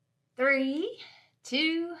3,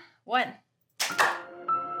 2, 1.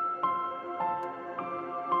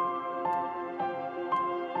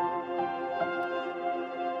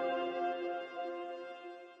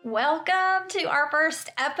 Welcome to our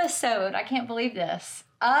first episode. I can't believe this.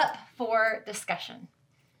 Up for discussion.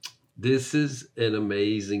 This is an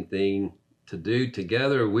amazing thing to do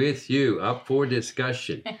together with you. Up for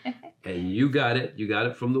discussion. And you got it. You got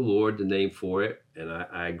it from the Lord, the name for it. And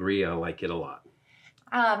I agree. I like it a lot.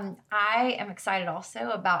 I am excited also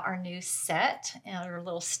about our new set and our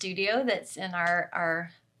little studio that's in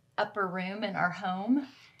our upper room in our home.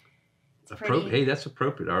 Hey, that's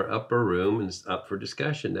appropriate. Our upper room is up for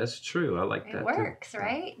discussion. That's true. I like that. It works,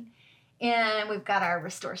 right? And we've got our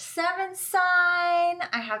Restore 7 sign.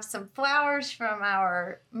 I have some flowers from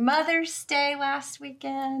our Mother's Day last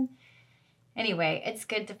weekend. Anyway, it's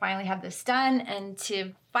good to finally have this done and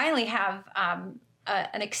to finally have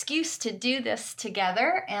an excuse to do this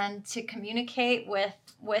together and to communicate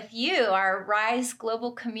with you, our Rise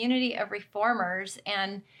Global Community of Reformers.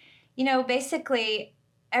 And, you know, basically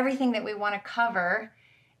everything that we want to cover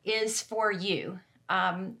is for you.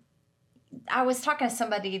 I was talking to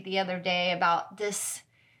somebody the other day about this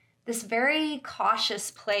very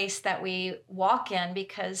cautious place that we walk in,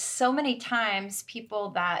 because so many times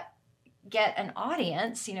people that get an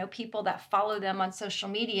audience, you know, people that follow them on social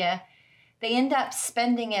media, they end up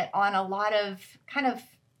spending it on a lot of kind of,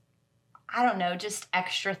 I don't know, just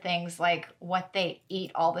extra things like what they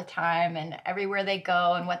eat all the time and everywhere they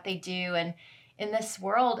go and what they do. And in this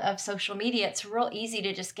world of social media, it's real easy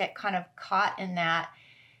to just get kind of caught in that.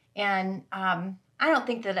 And I don't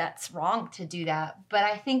think that that's wrong to do that. But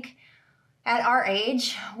I think at our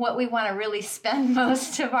age, what we want to really spend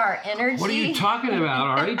most of our energy. What are you talking about?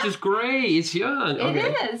 Our age is great. It's young.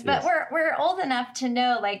 It is, but yes. We're old enough to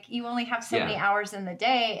know, like, you only have so many hours in the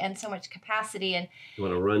day and so much capacity. And you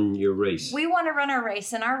want to run your race. We want to run our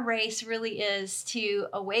race, and our race really is to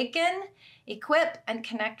awaken, equip, and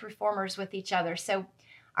connect reformers with each other. So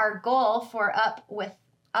our goal for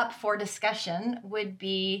Up for Discussion would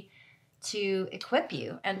be to equip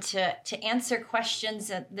you and to answer questions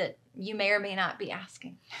that you may or may not be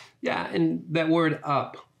asking. Yeah, and that word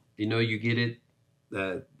up, you know, you get it,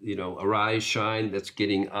 arise, shine, that's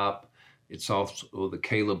getting up. It's also the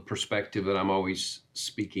Caleb perspective that I'm always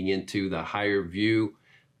speaking into, the higher view.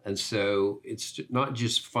 And so it's not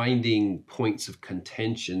just finding points of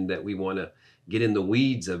contention that we want to get in the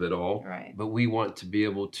weeds of it all, right, but we want to be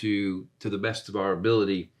able to the best of our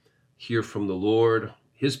ability, hear from the Lord,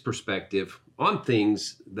 his perspective on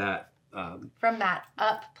things that from that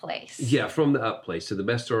up place. Yeah, from the up place, to the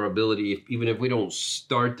best of our ability. Even if we don't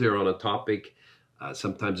start there on a topic,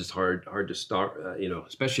 sometimes it's hard to start.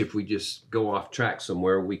 Especially if we just go off track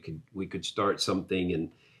somewhere, we could start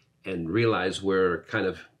something and realize we're kind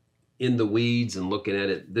of in the weeds and looking at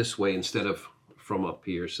it this way instead of from up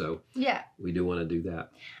here. So yeah, we do want to do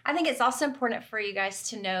that. I think it's also important for you guys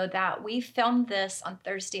to know that we filmed this on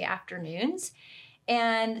Thursday afternoons.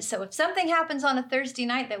 And so if something happens on a Thursday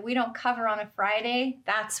night that we don't cover on a Friday,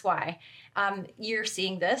 that's why. You're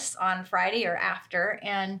seeing this on Friday or after.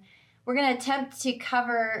 And we're going to attempt to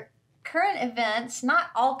cover current events, not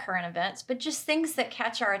all current events, but just things that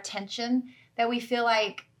catch our attention that we feel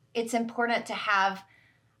like it's important to have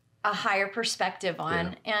a higher perspective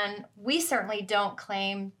on. Yeah. And we certainly don't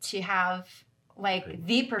claim to have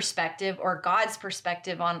the perspective or God's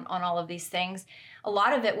perspective on all of these things. A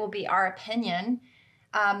lot of it will be our opinion.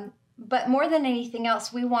 But more than anything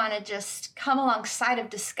else, we want to just come alongside of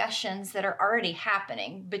discussions that are already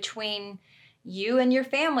happening between you and your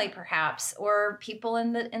family, perhaps, or people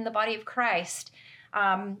in the body of Christ,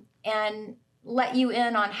 and let you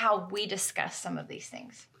in on how we discuss some of these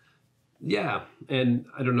things. Yeah, and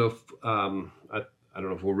I don't know if I don't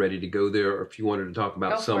know if we're ready to go there, or if you wanted to talk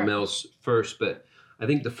about something else first. But I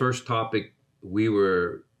think the first topic we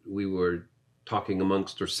were talking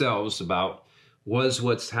amongst ourselves about was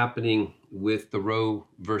what's happening with the Roe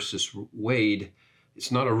versus Wade.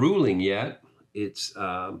 It's not a ruling yet. It's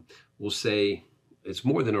we'll say it's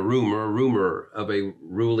more than a rumor of a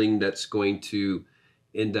ruling that's going to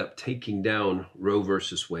end up taking down Roe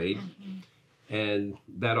versus Wade. Mm-hmm. And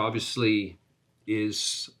that obviously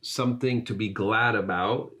is something to be glad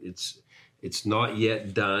about. It's not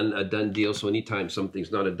yet a done deal. So anytime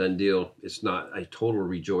something's not a done deal, it's not a total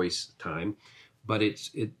rejoice time. But it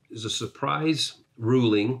is a surprise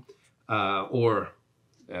ruling or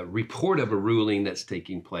a report of a ruling that's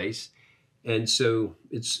taking place. And so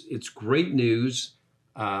it's great news.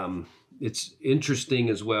 It's interesting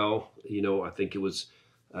as well. You know, I think it was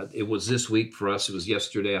this week for us. It was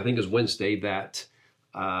yesterday. I think it was Wednesday that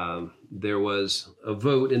there was a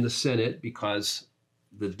vote in the Senate because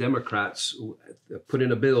the Democrats put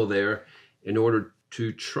in a bill there in order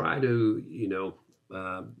to try to,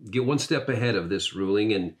 get one step ahead of this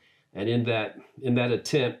ruling, and in that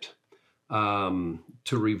attempt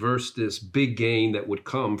to reverse this big gain that would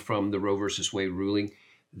come from the Roe versus Wade ruling,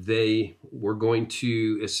 they were going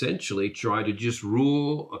to essentially try to just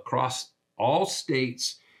rule across all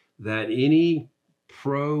states that any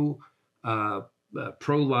pro-life,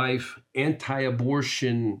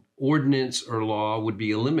 anti-abortion ordinance or law would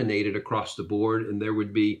be eliminated across the board, and there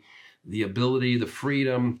would be the ability, the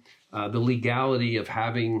freedom, the legality of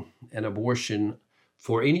having an abortion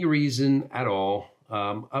for any reason at all,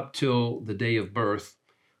 up till the day of birth.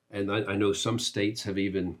 And I know some states have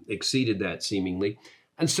even exceeded that seemingly.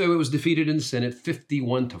 And so it was defeated in the Senate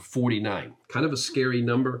 51-49. Kind of a scary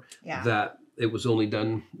number that it was only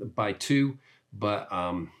done by 2. But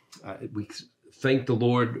we thank the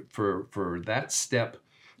Lord for that step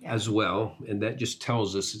as well. And that just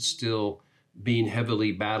tells us it's still being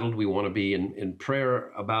heavily battled. We want to be in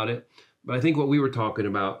prayer about it. But I think what we were talking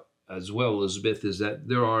about as well, Elizabeth, is that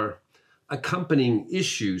there are accompanying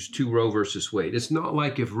issues to Roe versus Wade. It's not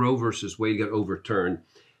like if Roe versus Wade got overturned,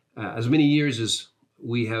 as many years as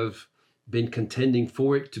we have been contending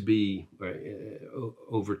for it to be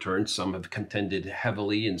overturned. Some have contended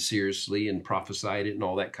heavily and seriously and prophesied it and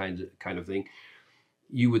all that kind of thing.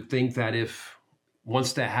 You would think that if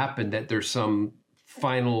once that happened, that there's some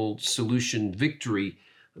final solution victory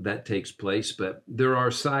that takes place, but there are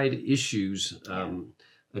side issues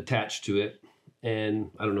attached to it. And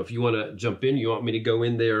I don't know if you want to jump in. You want me to go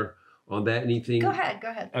in there on that? Anything? Go ahead.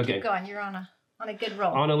 Okay. Keep going. You're on a good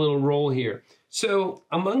roll. On a little roll here. So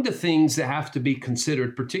among the things that have to be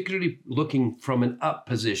considered, particularly looking from an up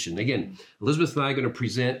position, again, Elizabeth and I are going to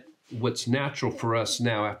present what's natural for us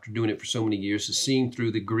now after doing it for so many years, is seeing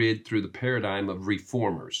through the grid, through the paradigm of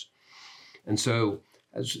reformers. And so,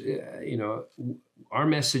 as our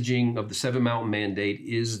messaging of the Seven Mountain Mandate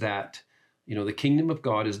is that, the kingdom of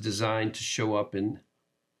God is designed to show up in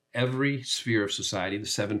every sphere of society, the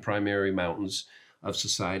 7 primary mountains of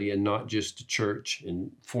society, and not just the church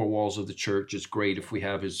and 4 walls of the church. It's great if we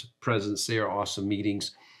have his presence there, awesome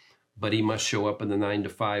meetings, but he must show up in the 9 to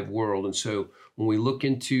 5 world. And so when we look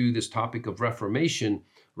into this topic of Reformation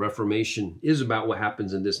is about what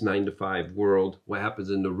happens in this 9 to 5 world, what happens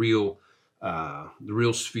in the real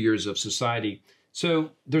spheres of society.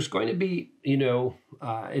 So there's going to be,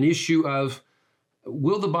 an issue of,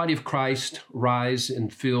 will the body of Christ rise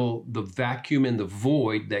and fill the vacuum and the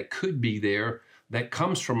void that could be there that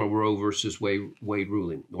comes from a Roe versus Wade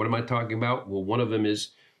ruling? What am I talking about? Well, one of them is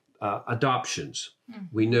adoptions.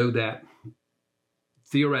 We know that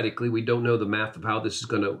theoretically, we don't know the math of how this is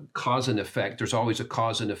going to cause and effect. There's always a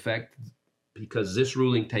cause and effect because this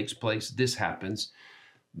ruling takes place, this happens.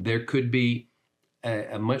 There could be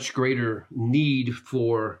a much greater need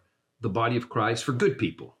for the body of Christ, for good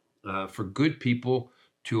people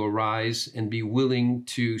to arise and be willing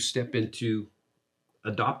to step into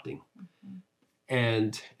adopting.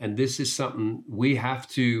 And this is something we have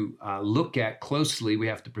to look at closely. We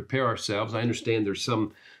have to prepare ourselves. I understand there's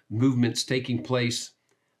some movements taking place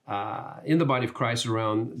in the body of Christ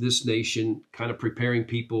around this nation, kind of preparing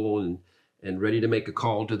people and ready to make a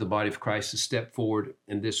call to the body of Christ to step forward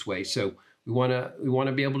in this way. So we want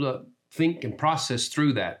to be able to think and process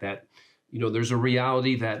through that there's a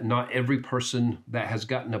reality that not every person that has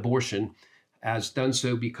gotten abortion has done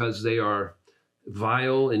so because they are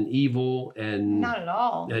vile and evil and not at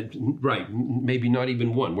all. Right. Maybe not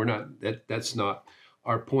even one. We're not, that's not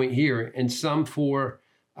our point here. And some for,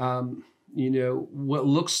 what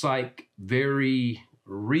looks like very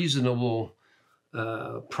reasonable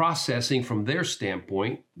processing from their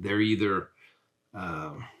standpoint. They're either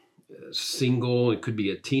single, it could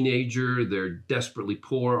be a teenager, they're desperately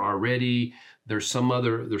poor already. There's some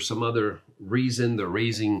other reason, they're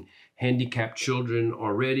raising handicapped children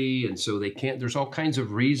already, and so they can't. There's all kinds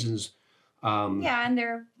of reasons. And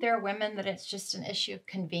there are women that it's just an issue of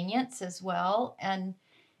convenience as well, and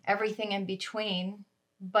everything in between.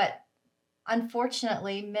 But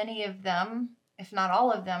unfortunately, many of them, if not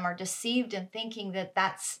all of them, are deceived in thinking that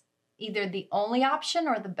that's either the only option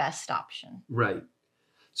or the best option. Right.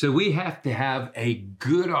 So we have to have a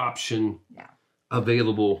good option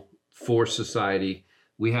available for society.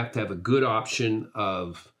 We have to have a good option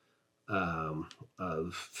of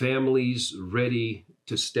families ready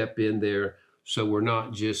to step in there. So we're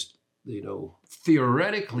not just,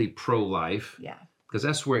 theoretically pro-life. Yeah. Because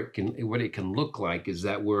that's where what it can look like is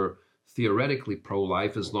that we're theoretically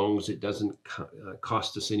pro-life as long as it doesn't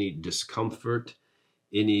cost us any discomfort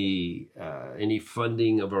any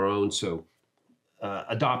funding of our own. So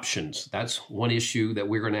adoptions, that's one issue that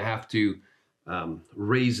we're going to have to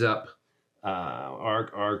raise up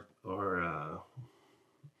our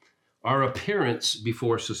appearance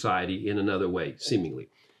before society in another way, seemingly,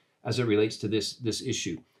 as it relates to this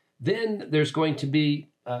issue. Then there's going to be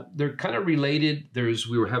they're kind of related.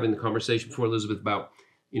 We were having the conversation before, Elizabeth, about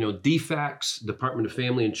DFACS, Department of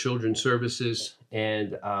Family and Children Services,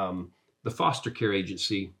 and the foster care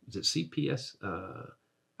agency. Is it CPS?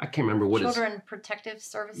 I can't remember what it's. Children Protective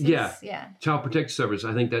Services. Yeah. Yeah. Child Protective Service.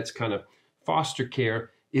 I think that's kind of foster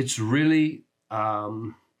care. It's really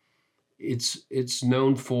it's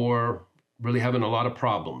known for really having a lot of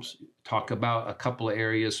problems. Talk about a couple of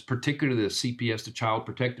areas, particularly the CPS, the Child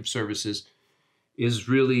Protective Services, is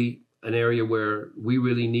really an area where we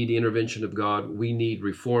really need the intervention of God. We need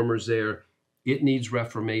reformers there. It needs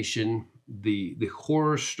reformation. The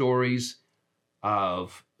horror stories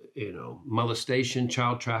of molestation,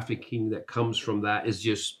 child trafficking that comes from that is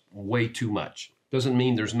just way too much. Doesn't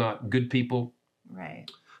mean there's not good people. Right.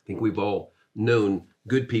 I think we've all known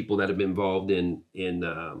good people that have been involved in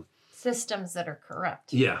systems that are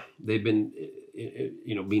corrupt. Yeah, they've been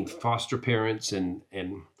being foster parents, and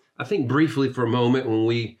I think briefly for a moment when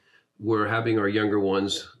we were having our younger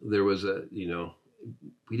ones, there was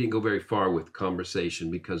we didn't go very far with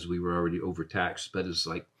conversation because we were already overtaxed. But it's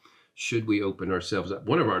like, should we open ourselves up?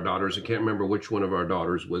 One of our daughters, I can't remember which one of our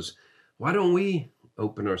daughters, was, why don't we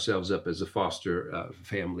open ourselves up as a foster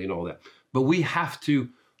family and all that? But we have to.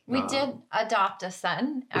 We did adopt a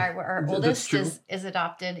son. Our oldest is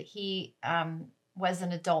adopted. He was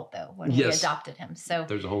an adult, though, when we adopted him. So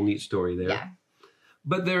there's a whole neat story there. Yeah.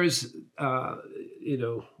 But there is,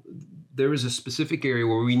 there is a specific area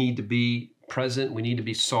where we need to be present. We need to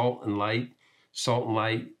be salt and light. Salt and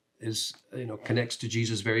light is, connects to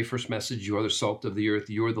Jesus' very first message. You are the salt of the earth.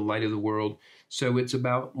 You are the light of the world. So it's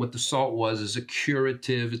about what the salt was, is a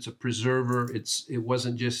curative. It's a preserver. It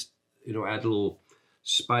wasn't just, add a little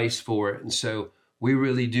spice for it. And so we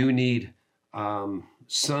really do need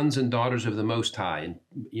sons and daughters of the Most High. And,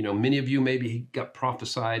 many of you maybe got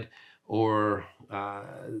prophesied or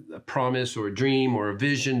a promise or a dream or a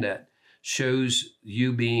vision that shows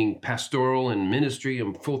you being pastoral and ministry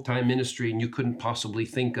and full-time ministry, and you couldn't possibly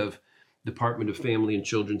think of Department of Family and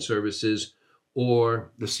Children Services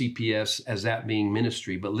or the CPS as that being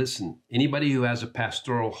ministry. But listen, anybody who has a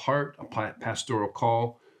pastoral heart, a pastoral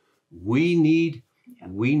call, we need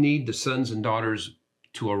the sons and daughters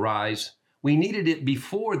to arise. We needed it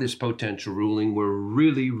before this potential ruling. We're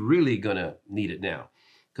really, really going to need it now.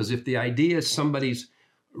 Because if the idea is somebody's,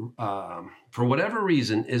 for whatever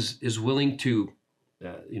reason, is willing to,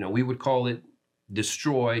 we would call it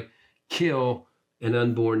destroy, kill an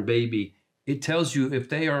unborn baby, it tells you if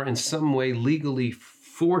they are in some way legally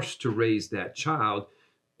forced to raise that child,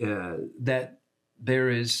 that there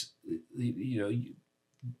is,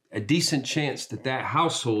 a decent chance that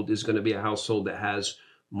household is going to be a household that has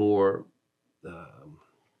more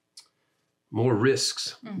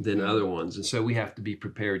risks than other ones. And so we have to be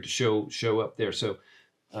prepared to show up there. So,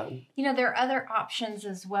 there are other options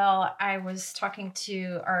as well. I was talking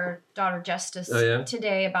to our daughter Justice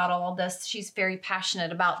today about all this. She's very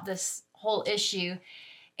passionate about this whole issue.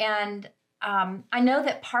 And I know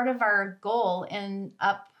that part of our goal in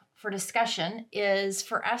Up for Discussion is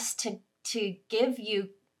for us to give you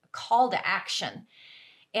a call to action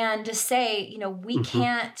and to say, we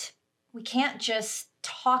can't just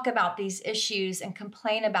talk about these issues and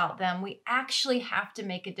complain about them. We actually have to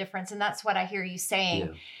make a difference. And that's what I hear you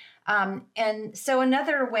saying. Yeah. And so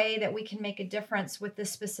another way that we can make a difference with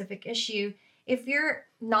this specific issue, if you're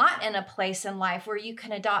not in a place in life where you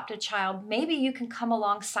can adopt a child, maybe you can come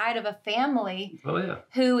alongside of a family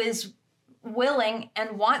who is willing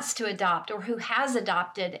and wants to adopt or who has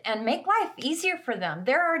adopted and make life easier for them.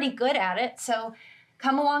 They're already good at it. So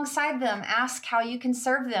come alongside them, ask how you can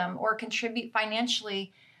serve them or contribute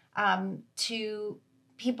financially to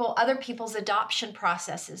other people's adoption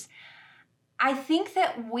processes. I think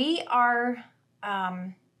that we are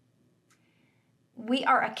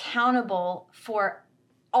accountable for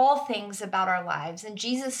all things about our lives. And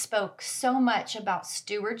Jesus spoke so much about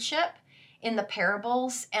stewardship in the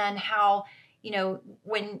parables and how,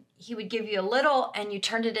 when he would give you a little and you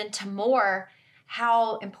turned it into more,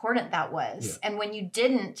 how important that was. Yeah. And when you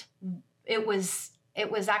didn't, it was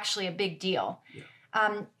actually a big deal.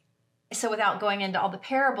 Yeah. So without going into all the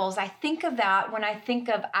parables, I think of that when I think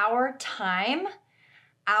of our time,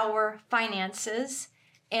 our finances,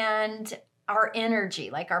 and our energy,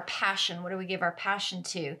 like our passion. What do we give our passion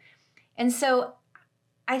to? And so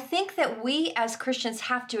I think that we as Christians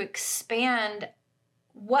have to expand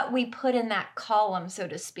what we put in that column, so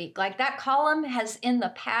to speak. Like that column has in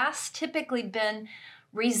the past typically been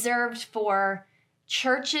reserved for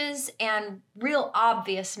churches and real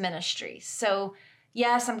obvious ministries. So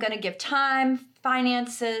yes, I'm going to give time,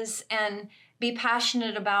 finances, and be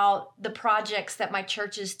passionate about the projects that my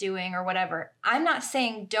church is doing or whatever. I'm not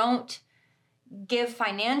saying don't give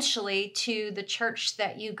financially to the church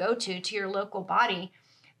that you go to your local body,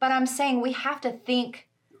 but I'm saying we have to think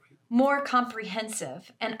more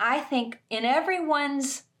comprehensive. And I think in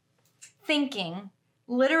everyone's thinking,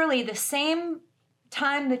 literally the same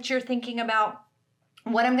time that you're thinking about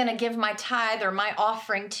what I'm going to give my tithe or my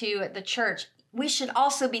offering to at the church, we should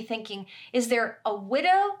also be thinking, is there a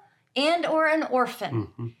widow and or an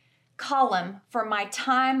orphan column for my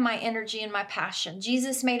time, my energy, and my passion?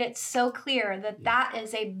 Jesus made it so clear that that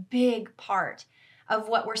is a big part of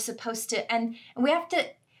what we're supposed to, and we have to,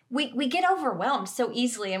 we get overwhelmed so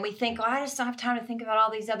easily, and we think, oh, I just don't have time to think about all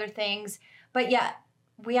these other things, but yet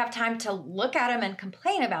we have time to look at them and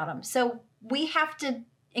complain about them. So we have to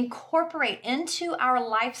incorporate into our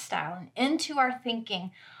lifestyle and into our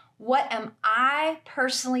thinking, what am I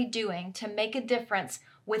personally doing to make a difference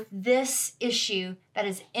with this issue that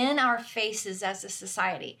is in our faces as a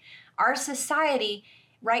society? Our society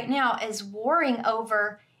right now is warring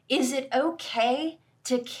over, is it okay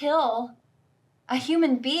to kill a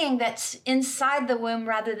human being that's inside the womb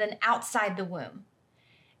rather than outside the womb?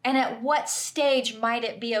 And at what stage might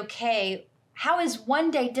it be okay? How is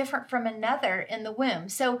one day different from another in the womb?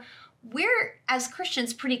 So we're, as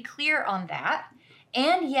Christians, pretty clear on that.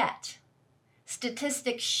 And yet,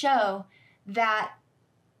 statistics show that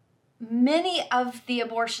many of the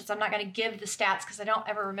abortions, I'm not going to give the stats because I don't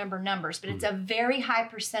ever remember numbers, but it's a very high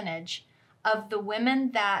percentage of the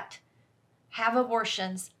women that have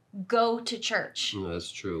abortions go to church.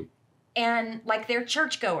 That's true. And like they're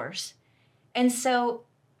churchgoers. And so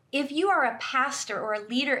if you are a pastor or a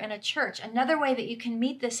leader in a church, another way that you can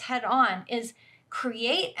meet this head on is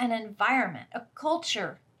create an environment, a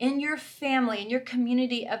culture in your family, in your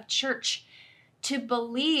community of church, to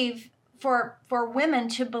believe, for women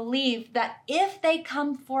to believe that if they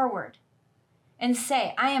come forward and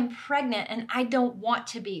say, I am pregnant and I don't want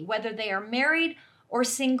to be, whether they are married or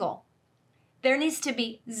single, there needs to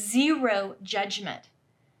be zero judgment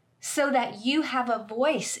so that you have a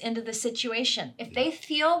voice into the situation. If they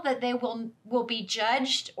feel that they will be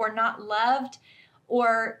judged or not loved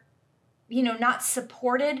or, not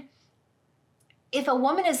supported, if a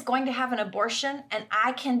woman is going to have an abortion and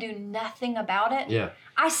I can do nothing about it,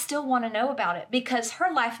 I still want to know about it because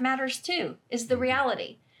her life matters too, is the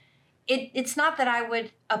reality. It's not that I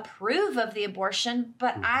would approve of the abortion,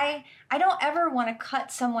 but I don't ever want to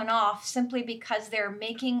cut someone off simply because they're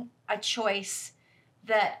making a choice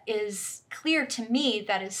that is clear to me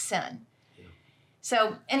that is sin.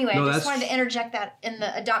 So anyway, I just wanted to interject that in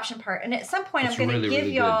the adoption part. And at some point I'm going to give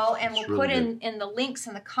y'all, and we'll put in the links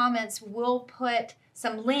in the comments, we'll put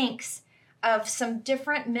some links of some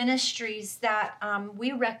different ministries that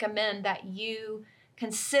we recommend that you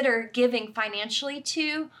consider giving financially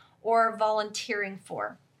to or volunteering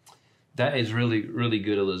for. That is really, really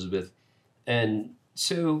good, Elizabeth. And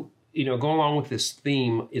so, going along with this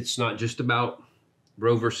theme, it's not just about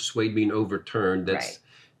Roe versus Wade being overturned.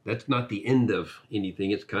 That's not the end of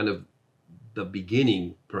anything. It's kind of the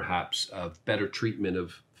beginning, perhaps, of better treatment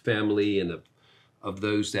of family and of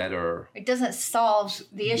those that are... It doesn't solve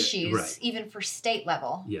the issues, even for state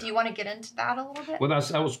level. Yeah. Do you want to get into that a little bit? Well,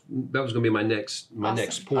 that was going to be my next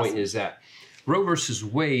point, is that Roe versus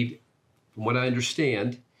Wade, from what I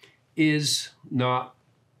understand, is not...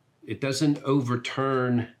 It doesn't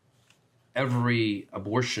overturn every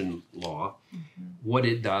abortion law. What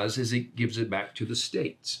it does is it gives it back to the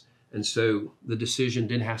states. And so the decision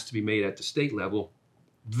then has to be made at the state level,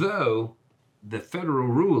 though the federal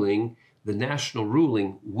ruling, the national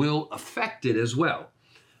ruling, will affect it as well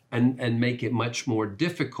and make it much more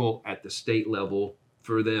difficult at the state level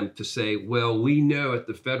for them to say, well, we know at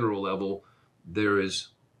the federal level there are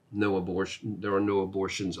no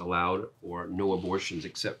abortions allowed, or no abortions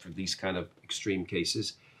except for these kind of extreme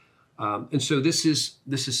cases. And so this is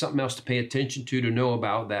something else to pay attention to know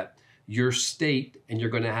about, that your state, and you're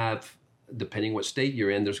going to have, depending what state you're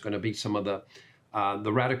in, there's going to be some of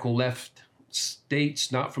the radical left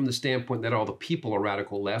states, not from the standpoint that all the people are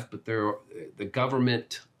radical left, but the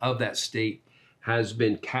government of that state has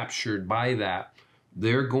been captured by that.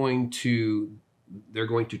 They're going to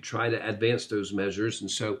try to advance those measures. And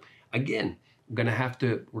so again, we're going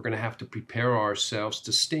to have to prepare ourselves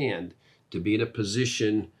to stand, to be in a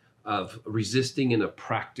position of resisting in a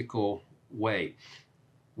practical way.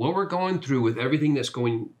 What we're going through with everything that's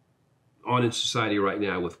going on in society right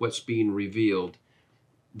now with what's being revealed,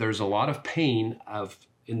 there's a lot of pain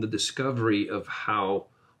in the discovery of how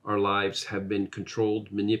our lives have been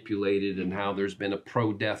controlled, manipulated, and how there's been a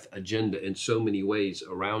pro-death agenda in so many ways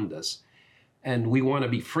around us. And we want to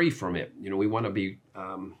be free from it. We want to be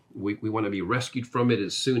we want to be rescued from it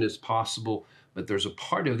as soon as possible. But there's a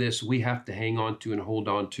part of this we have to hang on to and hold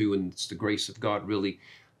on to, and it's the grace of God really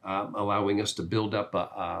allowing us to build up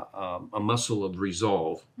a muscle of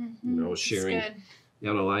resolve. Sharing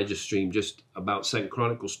on Elijah's stream just about 2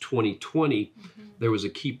 Chronicles 20:20, there was a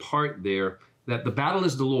key part there that the battle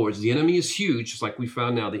is the Lord's. The enemy is huge, just like we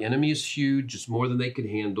found now. The enemy is huge, it's more than they could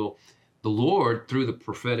handle. The Lord, through the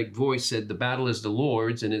prophetic voice, said the battle is the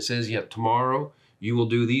Lord's, and it says, tomorrow you will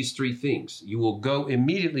do these 3 things. You will go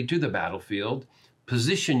immediately to the battlefield,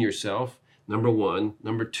 position yourself, number 1.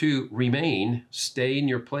 Number 2, remain, stay in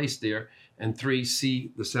your place there. And 3,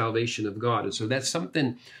 see the salvation of God. And so that's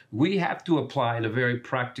something we have to apply in a very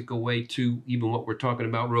practical way to even what we're talking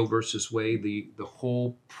about, Roe versus Wade, the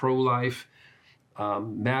whole pro-life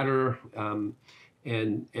matter,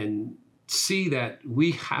 and see that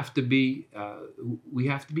we have to be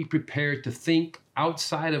prepared to think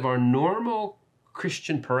outside of our normal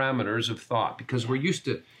Christian parameters of thought, because we're used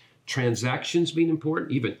to transactions being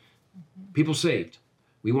important. Even people saved,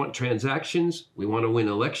 we want transactions, we want to win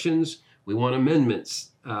elections, we want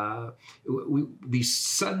amendments, these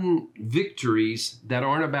sudden victories that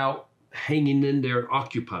aren't about hanging in there,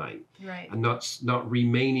 occupying, right, and not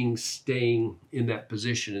remaining, staying in that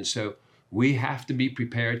position. And so we have to be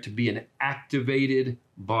prepared to be an activated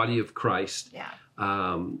body of Christ. Yeah.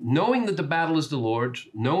 Knowing that the battle is the Lord's,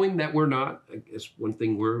 knowing that we're not, it's one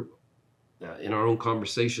thing we're in our own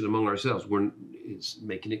conversation among ourselves, is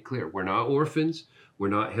making it clear. We're not orphans. We're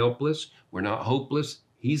not helpless. We're not hopeless.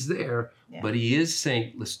 He's there, but he is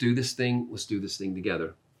saying, let's do this thing. Let's do this thing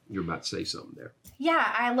together. You're about to say something there.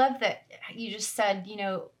 Yeah, I love that you just said,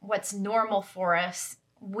 what's normal for us.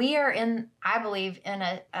 We are I believe, in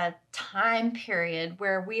a time period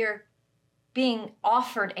where we are being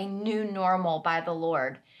offered a new normal by the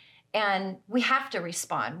Lord. And we have to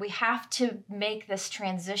respond. We have to make this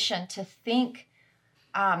transition to think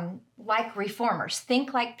like reformers,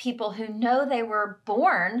 think like people who know they were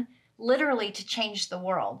born literally to change the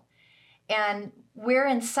world. And we're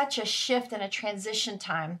in such a shift and a transition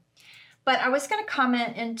time. But I was going to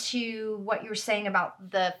comment into what you were saying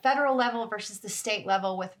about the federal level versus the state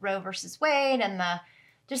level with Roe versus Wade and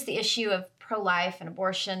just the issue of pro-life and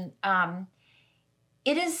abortion.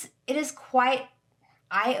 It is quite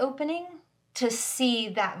eye-opening to see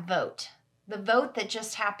that vote. The vote that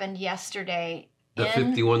just happened yesterday the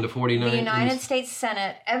 51 to 49 the United States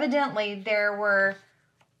Senate. Evidently, there were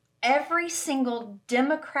every single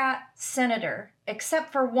Democrat senator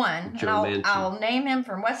except for one, Joe Manchin. I'll name him,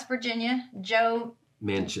 from West Virginia, Joe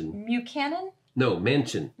Manchin. Buchanan? No,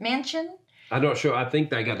 Manchin. Manchin? I'm not sure. I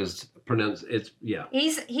think I got his pronounced.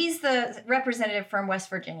 He's the representative from West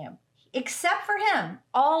Virginia. Except for him,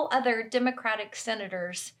 all other Democratic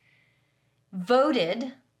senators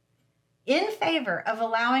voted in favor of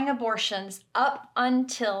allowing abortions up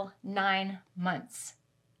until 9 months.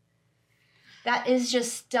 That is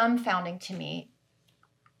just dumbfounding to me.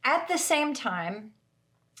 At the same time,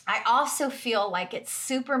 I also feel like it's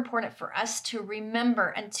super important for us to remember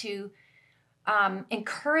and to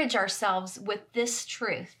encourage ourselves with this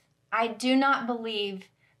truth. I do not believe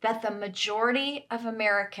that the majority of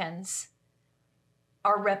Americans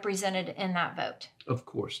are represented in that vote. Of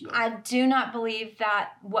course not. I do not believe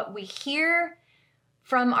that what we hear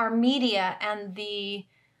from our media and the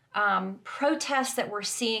protests that we're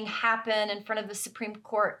seeing happen in front of the Supreme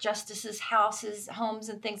Court, justices' houses, homes,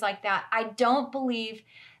 and things like that, I don't believe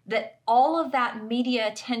that all of that media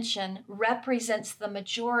attention represents the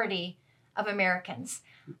majority of Americans.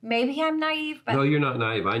 Maybe I'm naive, but... No, you're not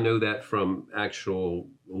naive. I know that from actual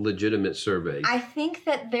legitimate surveys. I think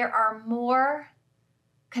that there are more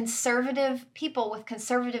conservative people with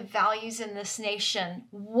conservative values in this nation,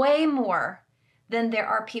 way more than there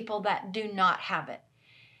are people that do not have it.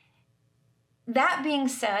 That being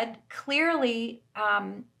said, clearly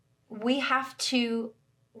we have to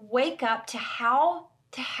wake up to how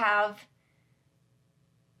to have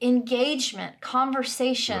engagement,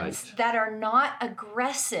 conversations that are not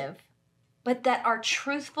aggressive, but that are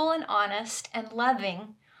truthful and honest and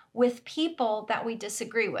loving with people that we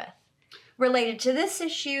disagree with, related to this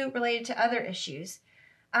issue, related to other issues.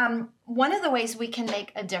 One of the ways we can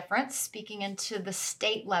make a difference, speaking into the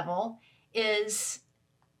state level, is,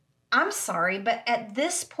 I'm sorry, but at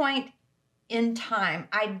this point in time,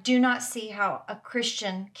 I do not see how a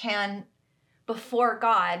Christian can, before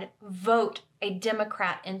God, vote a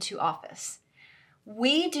Democrat into office.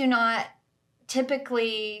 We do not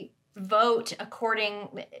typically vote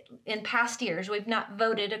in past years, we've not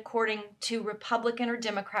voted according to Republican or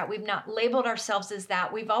Democrat. We've not labeled ourselves as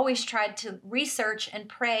that. We've always tried to research and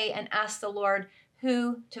pray and ask the Lord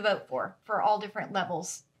who to vote for all different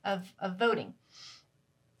levels of voting.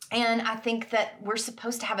 And I think that we're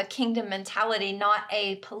supposed to have a kingdom mentality, not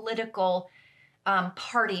a political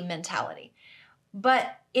party mentality.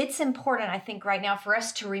 But it's important, I think, right now for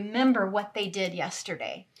us to remember what they did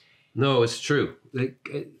yesterday. No, it's true.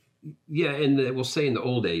 Yeah, and we'll say in the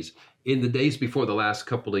old days, in the days before the last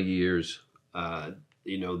couple of years,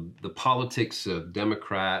 the politics of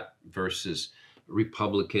Democrat versus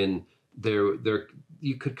Republican, there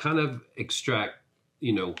you could kind of extract,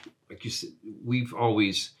 like you said,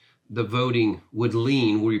 the voting would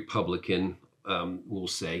lean Republican, we'll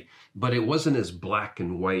say, but it wasn't as black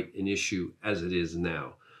and white an issue as it is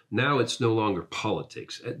now. Now it's no longer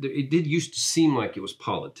politics. It did used to seem like it was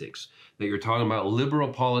politics, that you're talking about liberal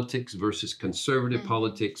politics versus conservative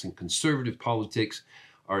politics, and conservative politics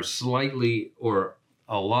are slightly or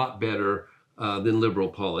a lot better than liberal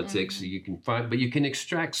politics. You can but you can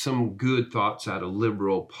extract some good thoughts out of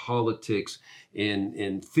liberal politics,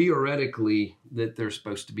 and theoretically that there's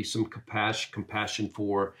supposed to be some compassion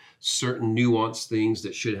for certain nuanced things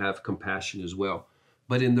that should have compassion as well.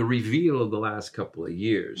 But in the reveal of the last couple of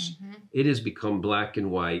years, it has become black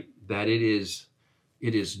and white, that it is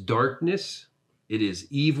darkness, it is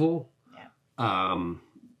evil,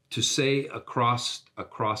 to say across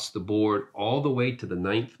the board, all the way to the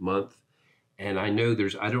 9th month. And I know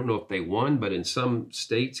I don't know if they won, but in some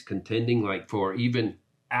states contending like for even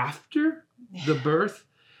after the birth,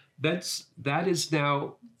 that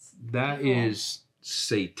is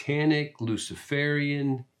satanic,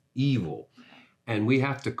 Luciferian evil. And we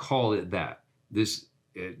have to call it that.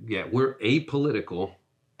 We're apolitical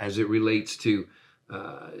as it relates to,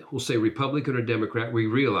 we'll say Republican or Democrat. I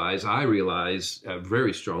realize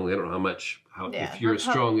very strongly, I don't know if you're as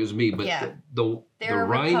strong as me, but the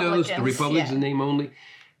rhinos, the Republicans in name only,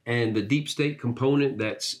 and the deep state component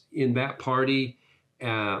that's in that party,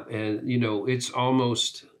 it's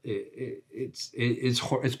almost,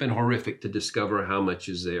 it's been horrific to discover how much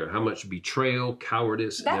is there, how much betrayal,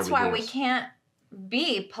 cowardice. That's why we can't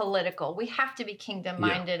be political. We have to be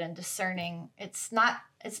kingdom-minded and discerning. It's not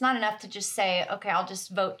enough to just say, okay, I'll just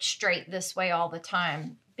vote straight this way all the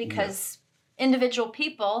time, because individual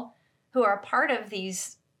people who are part of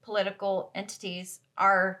these political entities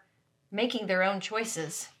are making their own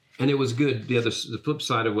choices. And it was good. The flip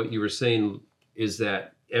side of what you were saying is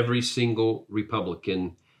that every single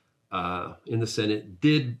Republican in the Senate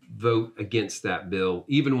did vote against that bill,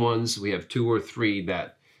 even ones, we have 2 or 3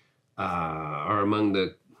 that are among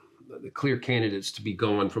the clear candidates to be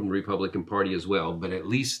gone from the Republican Party as well. But at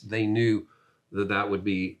least they knew that would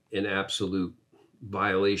be an absolute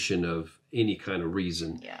violation of any kind of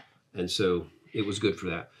reason. Yeah. And so it was good for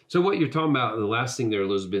that. So what you're talking about, the last thing there,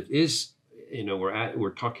 Elizabeth, is,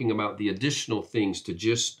 we're talking about the additional things to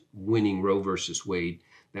just winning Roe versus Wade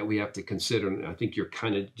that we have to consider. And I think you're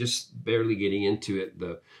kind of just barely getting into it.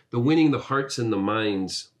 The winning the hearts and the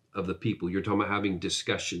minds of the people. You're talking about having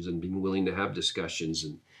discussions and being willing to have discussions,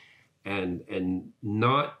 and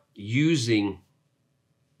not using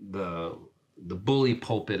the bully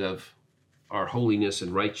pulpit of our holiness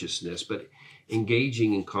and righteousness, but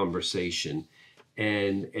engaging in conversation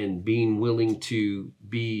and being willing to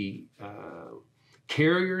be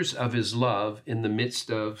carriers of his love in the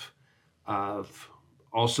midst of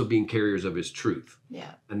also being carriers of his truth.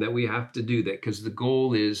 Yeah. And that we have to do that because the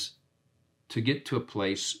goal is to get to a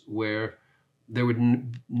place where there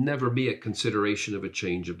would never be a consideration of a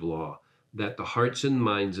change of law, that the hearts and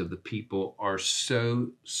minds of the people are so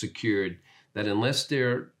secured that unless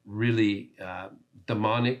they're really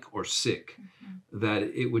demonic or sick, that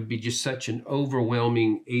it would be just such an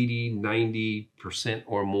overwhelming 80-90%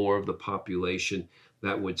 or more of the population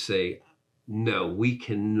that would say, no, we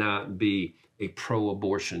cannot be a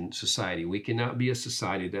pro-abortion society. We cannot be a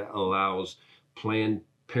society that allows Planned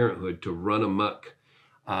Parenthood to run amok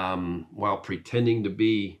while pretending to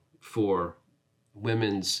be for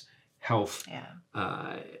women's health. Yeah.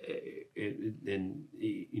 And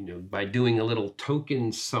by doing a little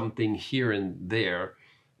token something here and there.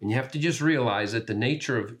 And you have to just realize that the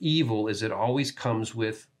nature of evil is it always comes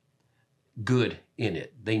with good in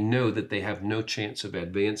it. They know that they have no chance of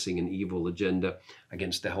advancing an evil agenda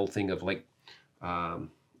against the whole thing of like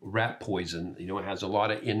rat poison. It has a lot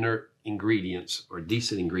of inert ingredients or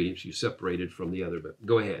decent ingredients you separated from the other. But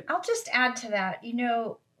go ahead. I'll just add to that.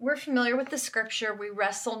 We're familiar with the scripture. We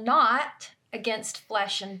wrestle not against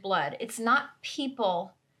flesh and blood. It's not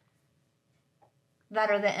people that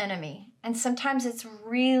are the enemy. And sometimes it's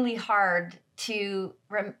really hard to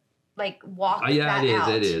walk that out.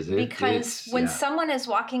 It is. Because when someone is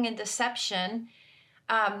walking in deception,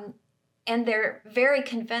 and they're very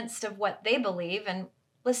convinced of what they believe, and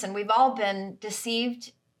listen, we've all been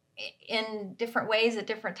deceived in different ways at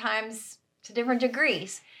different times to different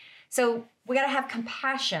degrees. So we got to have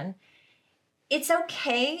compassion. It's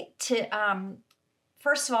okay to,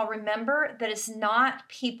 first of all, remember that it's not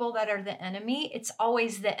people that are the enemy. It's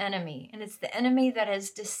always the enemy. And it's the enemy that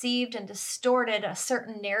has deceived and distorted a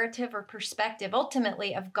certain narrative or perspective,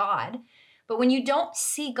 ultimately, of God. But when you don't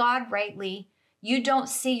see God rightly, you don't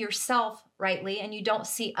see yourself rightly, and you don't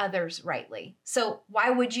see others rightly. So why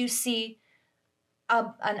would you see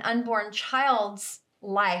an unborn child's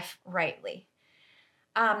life rightly?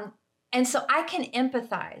 And so I can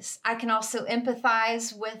empathize. I can also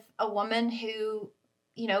empathize with a woman who,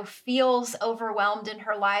 feels overwhelmed in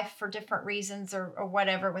her life for different reasons or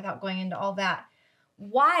whatever, without going into all that,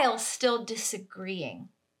 while still disagreeing.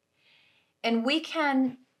 And we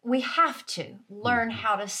have to learn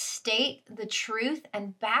how to state the truth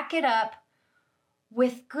and back it up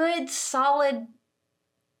with good, solid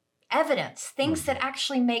evidence, things that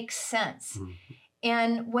actually make sense.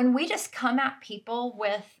 And when we just come at people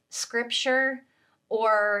with scripture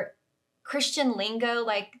or Christian lingo,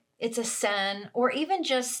 like it's a sin, or even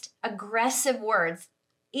just aggressive words,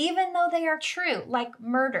 even though they are true, like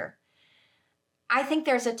murder, I think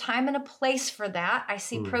there's a time and a place for that. I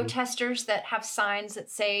see protesters that have signs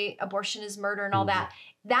that say abortion is murder and all that.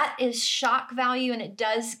 That is shock value, and it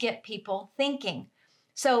does get people thinking.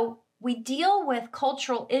 So we deal with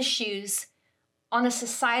cultural issues on a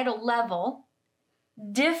societal level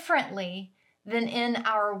differently than in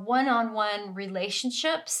our one-on-one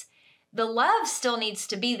relationships. The love still needs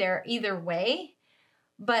to be there either way.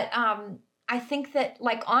 But I think that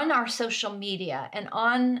like on our social media and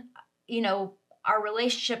on, our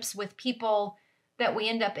relationships with people that we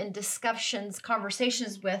end up in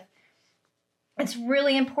conversations with, it's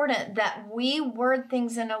really important that we word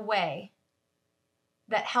things in a way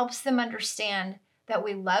that helps them understand that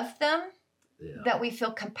we love them, that we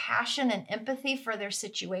feel compassion and empathy for their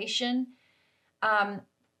situation,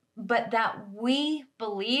 but that we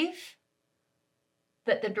believe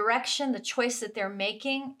that the direction, the choice that they're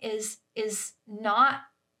making is not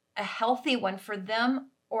a healthy one for them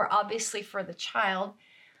or obviously for the child.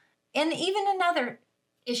 And even in other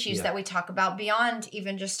issues that we talk about beyond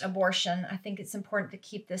even just abortion, I think it's important to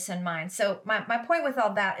keep this in mind. So my point with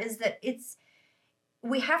all that is that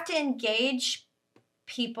we have to engage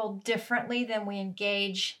people differently than we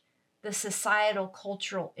engage the societal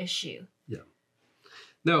cultural issue. Yeah.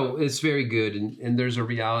 No, it's very good. And there's a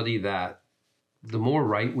reality that the more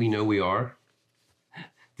right we know we are,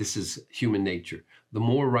 this is human nature. The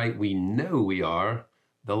more right we know we are,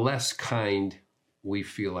 the less kind we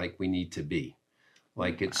feel like we need to be.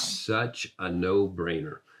 Like it's such a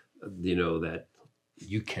no-brainer, that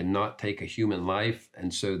you cannot take a human life.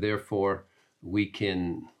 And so therefore we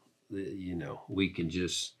can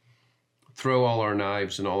just throw all our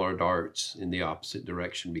knives and all our darts in the opposite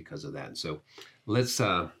direction because of that. So let's...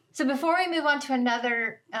 So before we move on to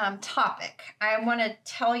another topic, I want to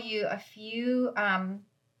tell you a few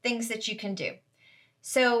things that you can do.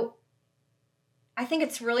 So I think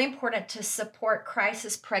it's really important to support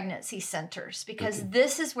crisis pregnancy centers because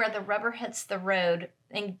this is where the rubber hits the road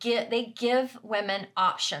and they give women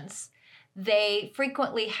options. They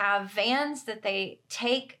frequently have vans that they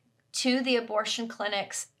take to the abortion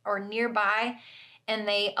clinics or nearby, and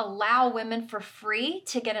they allow women for free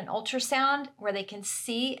to get an ultrasound where they can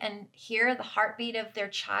see and hear the heartbeat of their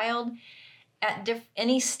child at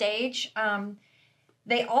any stage.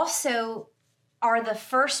 They also are the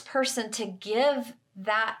first person to give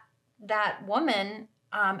that woman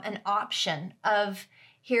an option of,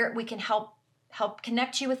 here, we can help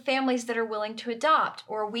connect you with families that are willing to adopt,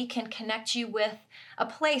 or we can connect you with a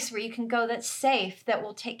place where you can go that's safe, that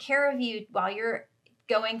will take care of you while you're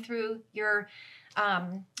going through your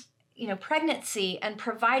pregnancy and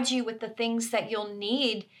provide you with the things that you'll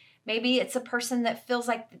need. Maybe it's a person that feels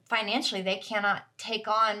like financially they cannot take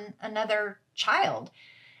on another child.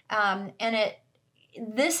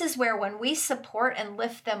 This is where when we support and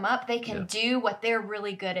lift them up, they can do what they're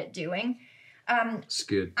really good at doing. It's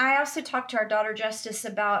good. I also talked to our daughter Justice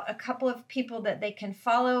about a couple of people that they can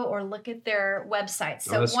follow or look at their websites.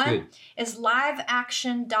 So one is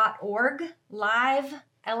liveaction.org, Live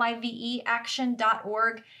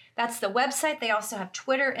action.org. That's the website. They also have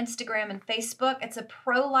Twitter, Instagram, and Facebook. It's a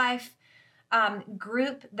pro-life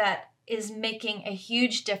group that is making a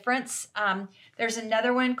huge difference. There's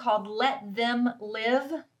another one called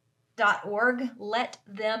letthemlive.org,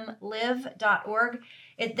 letthemlive.org.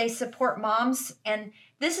 They support moms. And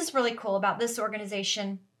this is really cool about this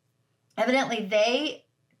organization. Evidently, they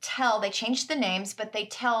changed the names, but they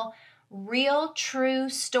tell real, true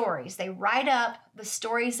stories. They write up the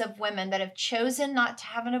stories of women that have chosen not to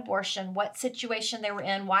have an abortion, what situation they were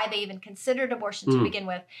in, why they even considered abortion to begin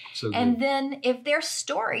with. And then if their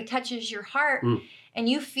story touches your heart and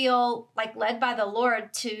you feel like led by the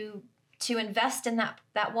Lord to invest in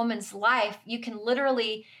that woman's life, you can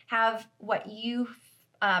literally have what you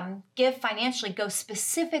give financially go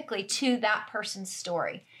specifically to that person's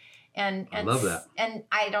story. And I love that. And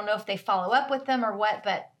I don't know if they follow up with them or what,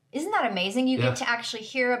 but isn't that amazing? You get to actually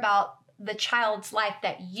hear about the child's life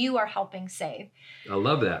that you are helping save. I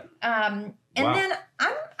love that. And then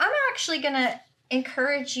I'm actually going to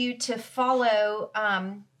encourage you to follow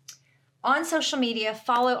on social media.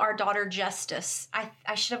 Follow our daughter Justice.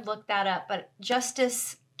 I should have looked that up, but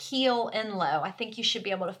Justice Keel Enlow. I think you should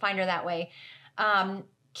be able to find her that way.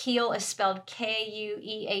 Keel is spelled Kuehl.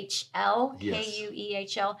 Yes.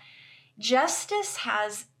 Kuehl. Justice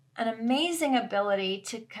has an amazing ability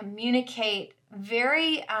to communicate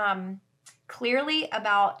very clearly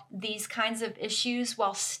about these kinds of issues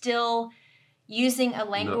while still using a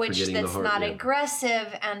language that's not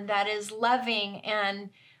aggressive and that is loving,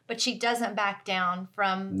 but she doesn't back down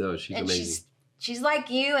from. No, she's amazing. She's like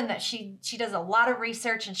you, and that she does a lot of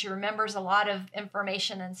research and she remembers a lot of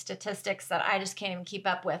information and statistics that I just can't even keep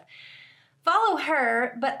up with. Follow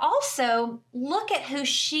her, but also look at who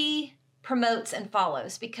she promotes and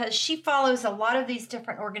follows, because she follows a lot of these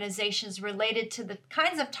different organizations related to the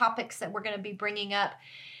kinds of topics that we're going to be bringing up.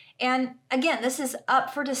 And again, this is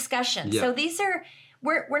up for discussion. Yeah. So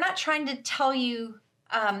we're not trying to tell you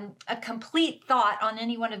a complete thought on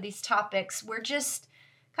any one of these topics. We're just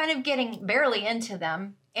kind of getting barely into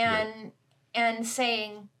them and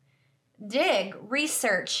saying, dig,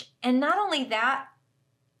 research. And not only that,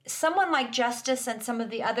 someone like Justice and some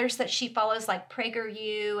of the others that she follows, like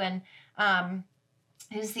PragerU and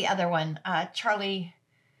who's the other one? Charlie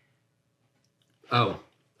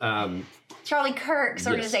Kirk's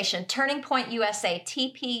organization, Turning Point USA,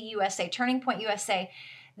 TPUSA, Turning Point USA.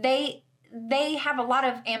 They have a lot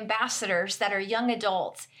of ambassadors that are young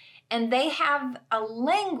adults, and they have a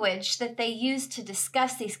language that they use to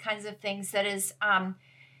discuss these kinds of things that is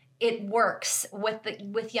it works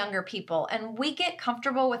with younger people. And we get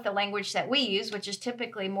comfortable with the language that we use, which is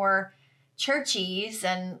typically more churchies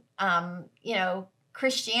and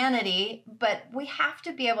Christianity, but we have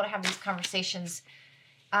to be able to have these conversations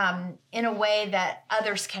in a way that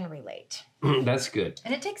others can relate. That's good.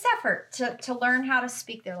 And it takes effort to learn how to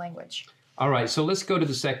speak their language. All right, so let's go to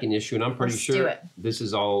the second issue, and I'm pretty sure this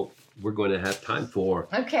is all we're going to have time for.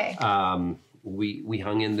 Okay. We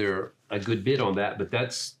hung in there a good bit on that, but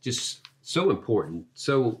that's just so important,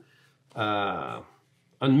 so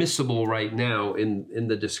unmissable right now in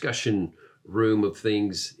the discussion room of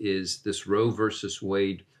things is this Roe versus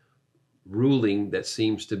Wade ruling that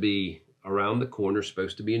seems to be around the corner,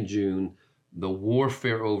 supposed to be in June, the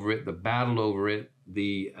warfare over it, the battle over it,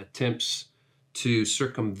 the attempts to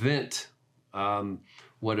circumvent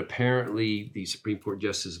what apparently the Supreme Court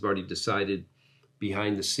justices have already decided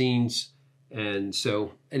behind the scenes. And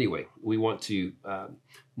so anyway, we want to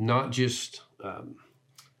not just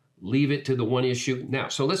leave it to the one issue. Now,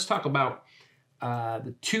 so let's talk about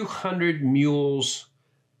the 200 Mules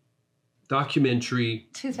documentary.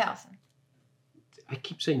 2000. I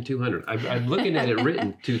keep saying 200. I'm looking at it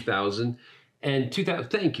written 2000 and 2000.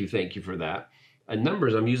 Thank you for that.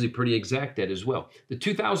 Numbers I'm usually pretty exact at as well. The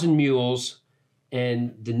 2,000 Mules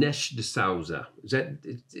and Dinesh D'Souza. Is that?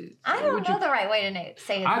 I don't know the right way to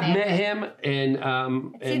say his name. I've met him, and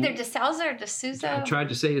it's either D'Souza or D'Souza. I tried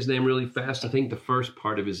to say his name really fast. I think the first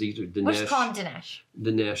part of it is either Dinesh. We'll just call him Dinesh.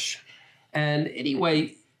 Dinesh. And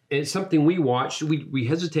anyway, it's something we watched. We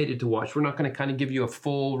hesitated to watch. We're not going to kind of give you a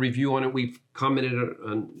full review on it. We've commented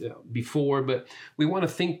on before, but we want to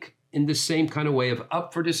think in the same kind of way of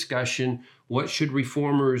up for discussion. What should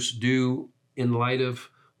reformers do in light of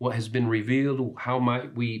what has been revealed? How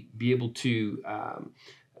might we be able to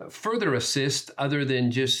further assist other than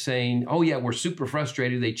just saying, oh yeah, we're super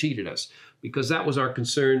frustrated, they cheated us? Because that was our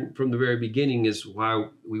concern from the very beginning, is why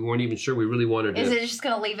we weren't even sure we really wanted to. Is it just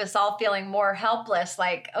going to leave us all feeling more helpless?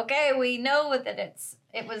 Like, okay, we know that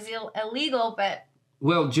it was illegal, but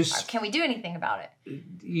can we do anything about it?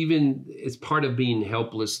 Even it's part of being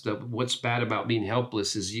helpless. What's bad about being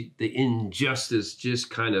helpless is the injustice just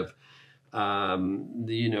kind of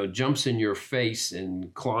jumps in your face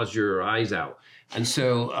and claws your eyes out. And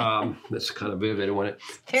so that's kind of vivid. I want it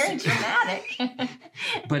very dramatic.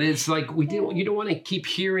 But it's like you don't want to keep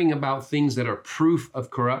hearing about things that are proof of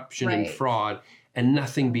corruption and fraud and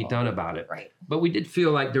nothing be done about it. Right. But we did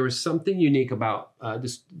feel like there was something unique about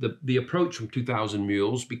the approach from 2,000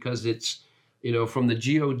 Mules, because it's, from the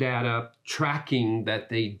geodata tracking that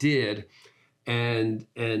they did and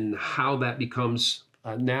how that becomes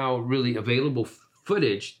now really available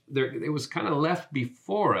footage. It was kind of left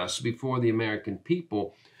before the American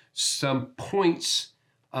people, some points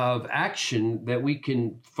of action that we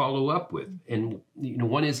can follow up with. And,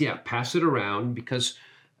 one is, pass it around, because,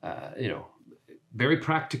 very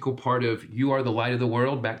practical part of you are the light of the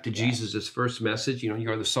world, back to Jesus' first message,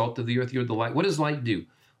 you are the salt of the earth, you're the light. What does light do?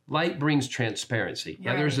 Light brings transparency.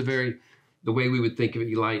 Yeah, there's the way we would think of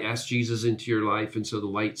it, light, ask Jesus into your life, and so the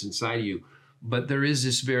light's inside of you. But there is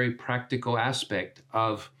this very practical aspect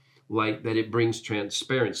of light, that it brings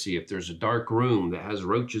transparency. If there's a dark room that has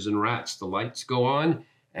roaches and rats, the lights go on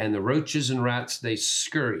and the roaches and rats, they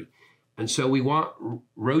scurry. And so we want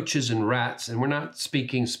roaches and rats, and we're not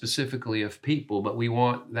speaking specifically of people, but we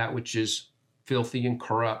want that which is filthy and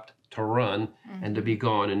corrupt to run and to be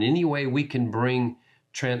gone. And any way we can bring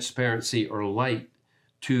transparency or light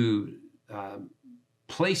to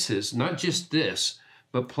places, not just this,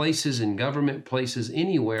 but places in government, places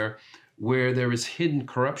anywhere where there is hidden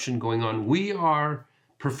corruption going on, we are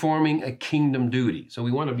performing a kingdom duty. So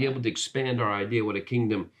we want to be able to expand our idea what a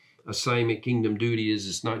kingdom assignment, kingdom duty is.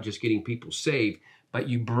 It's not just getting people saved, but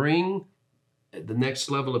you bring the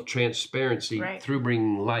next level of transparency through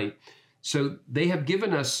bringing light. So they have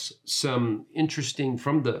given us some interesting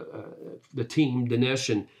from the team,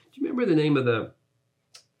 Dinesh, and do you remember the name of the?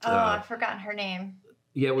 I've forgotten her name.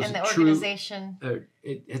 Yeah, it was in the organization.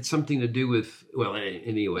 It had something to do with,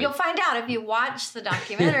 anyway. You'll find out if you watch the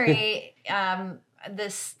documentary.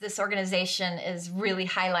 This organization is really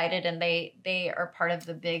highlighted, and they are part of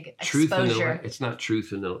the big exposure. It's not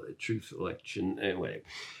Truth Election. Anyway,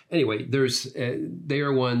 they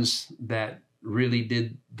are ones that really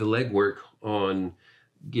did the legwork on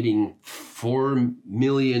getting 4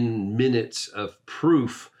 million minutes of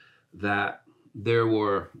proof that there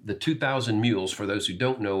were the 2,000 mules. For those who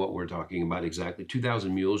don't know what we're talking about exactly,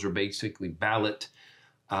 2,000 mules are basically ballot.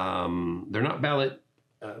 They're not ballot.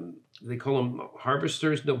 They call them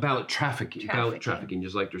harvesters. No, ballot trafficking. Ballot trafficking,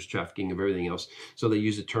 just like there's trafficking of everything else. So they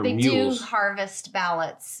use the term mules. They do harvest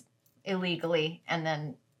ballots illegally and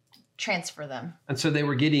then transfer them. And so they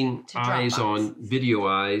were getting eyes on video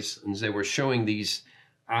eyes, and they were showing these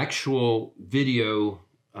actual video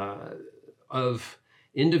of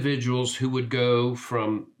individuals who would go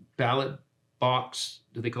from ballot box,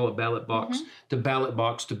 do they call it ballot box, to ballot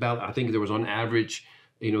box to ballot. I think there was on average,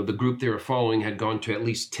 the group they were following had gone to at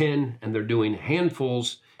least 10, and they're doing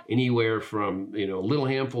handfuls, anywhere from, a little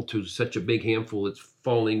handful to such a big handful that's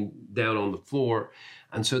falling down on the floor.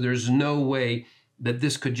 And so there's no way that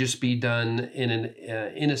this could just be done in an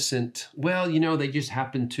innocent, they just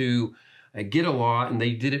happened to get a lot and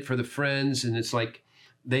they did it for the friends. And it's like,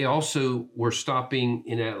 they also were stopping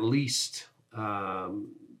in at least,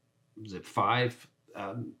 5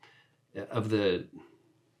 of the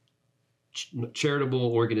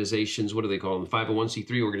charitable organizations, what do they call them?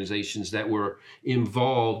 501c3 organizations that were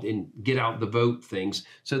involved in get out the vote things.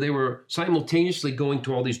 So they were simultaneously going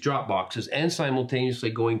to all these drop boxes and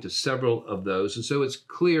simultaneously going to several of those. And so it's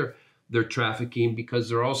clear they're trafficking, because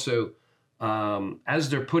they're also, as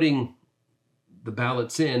they're putting the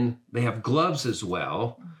ballots in, they have gloves as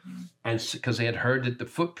well. And because they had heard that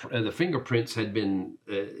the fingerprints had been,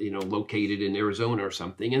 located in Arizona or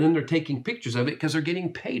something. And then they're taking pictures of it because they're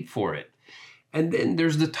getting paid for it. And then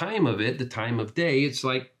there's the time of it, the time of day. It's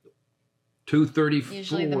like 2:34.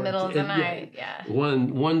 Usually the middle of the night,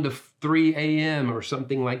 1 to 3 a.m. or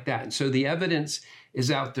something like that. And so the evidence is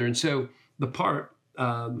out there. And so the part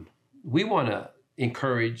we want to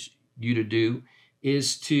encourage you to do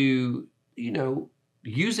is to,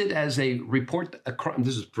 use it as a report.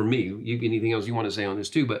 This is for me. Anything else you want to say on this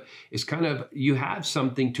too? But it's kind of, you have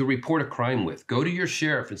something to report a crime with. Go to your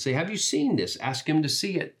sheriff and say, "Have you seen this?" Ask him to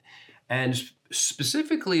see it. And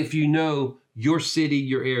specifically, if your city,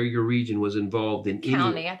 your area, your region was involved in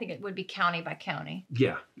county, I think it would be county by county.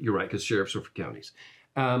 Yeah, you're right, because sheriffs are for counties.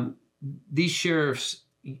 These sheriffs,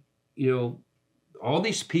 all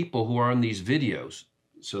these people who are on these videos,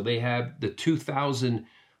 so they have the 2,000,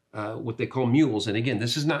 what they call mules. And again,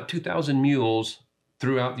 this is not 2,000 mules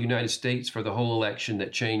throughout the United States for the whole election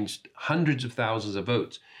that changed hundreds of thousands of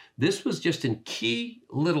votes. This was just in key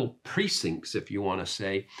little precincts, if you want to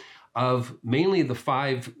say, of mainly the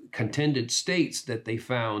 5 contended states that they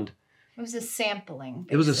found. It was a sampling.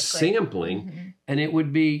 Basically. It was a sampling, and it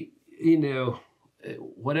would be,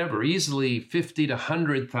 whatever, easily 50 to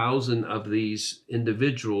 100,000 of these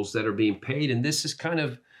individuals that are being paid. And this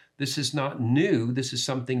is not new. This is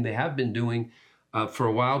something they have been doing for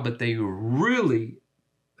a while, but they really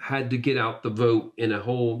had to get out the vote in a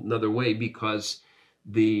whole nother way, because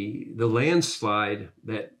the landslide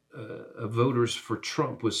that of voters for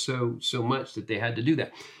Trump was so much that they had to do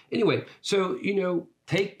that. Anyway, so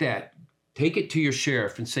take it to your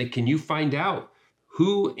sheriff and say, can you find out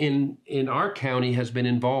who in our county has been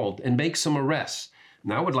involved, and make some arrests.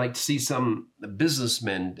 And I would like to see some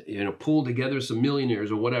businessmen, pull together, some millionaires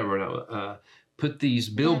or whatever, and put these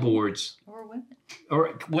billboards. Or women.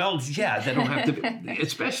 They don't have to be,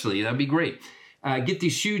 especially, that'd be great. Get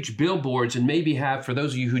these huge billboards, and maybe have, for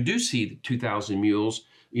those of you who do see the 2,000 Mules,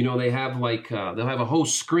 they have they'll have a whole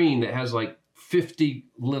screen that has 50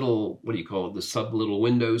 little, the sub little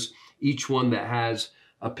windows, each one that has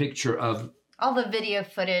a picture of all the video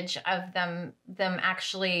footage of them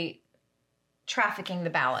actually trafficking the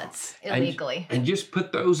ballots illegally. And just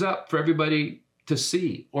put those up for everybody to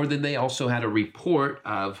see. Or then they also had a report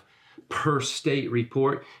of per state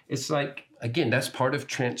report. It's again, that's part of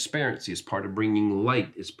transparency. It's part of bringing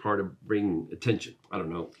light. It's part of bringing attention. I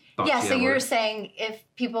don't know. Yeah, so you're saying if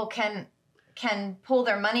people can pull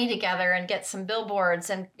their money together and get some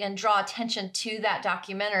billboards and draw attention to that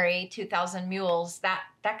documentary, 2,000 Mules, that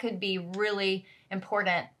could be really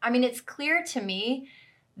important. I mean, it's clear to me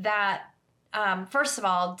that, first of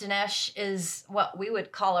all, Dinesh is what we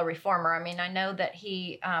would call a reformer. I mean, I know that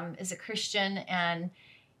he is a Christian, and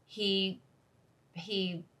the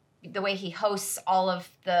way he hosts all of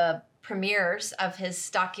the premieres of his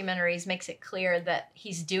documentaries makes it clear that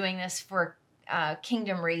he's doing this for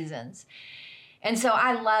kingdom reasons. And so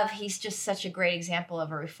he's just such a great example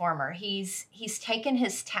of a reformer. He's taken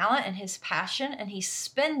his talent and his passion, and he's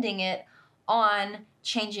spending it on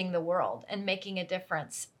changing the world and making a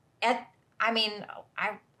difference. I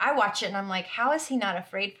watch it and I'm like, how is he not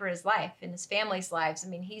afraid for his life and his family's lives? I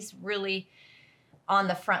mean, he's really on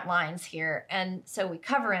the front lines here. And so we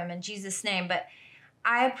cover him in Jesus' name. But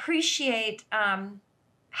I appreciate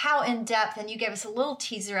how in-depth, and you gave us a little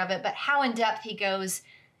teaser of it, but how in-depth he goes.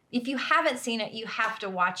 If you haven't seen it, you have to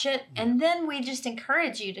watch it. And then we just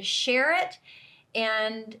encourage you to share it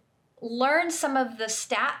and learn some of the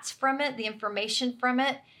stats from it, the information from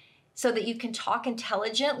it, so that you can talk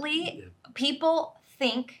intelligently. Yeah. People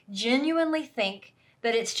genuinely think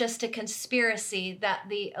that it's just a conspiracy that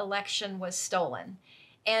the election was stolen.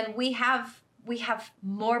 And we have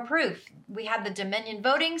more proof. We have the Dominion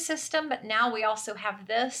voting system, but now we also have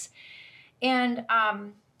this. And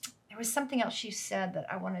there was something else you said that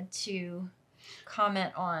I wanted to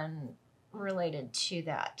comment on related to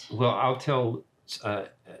that. Well, I'll tell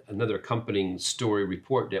another accompanying story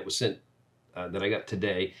report that was sent that I got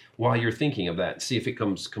today while you're thinking of that. See if it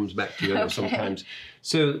comes back to you. Okay. Sometimes.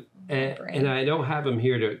 So, and I don't have them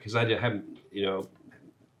here because I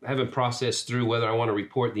haven't processed through whether I want to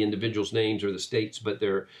report the individuals' names or the states. But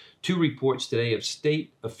there are 2 reports today of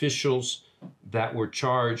state officials that were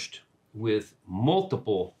charged with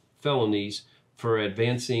multiple felonies for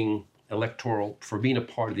being a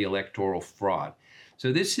part of the electoral fraud.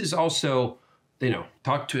 So this is also,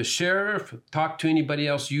 talk to a sheriff, talk to anybody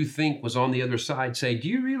else you think was on the other side, say, do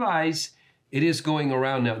you realize it is going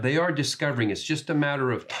around now? They are discovering it's just a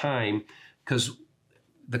matter of time, because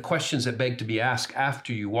the questions that beg to be asked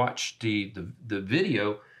after you watch the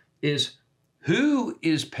video is, who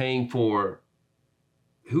is paying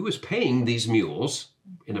these mules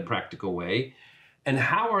in a practical way? And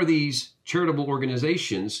how are these charitable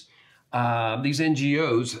organizations, these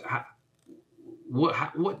NGOs,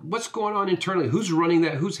 what's going on internally? Who's running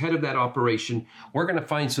that? Who's head of that operation? We're going to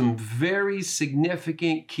find some very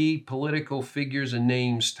significant key political figures and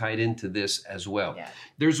names tied into this as well. Yeah.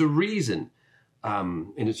 There's a reason,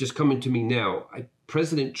 and it's just coming to me now.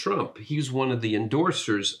 President Trump, he's one of the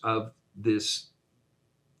endorsers of this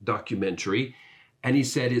documentary, and he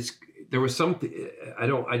said there was something, I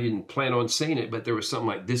didn't plan on saying it, but there was something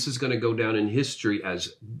like, this is going to go down in history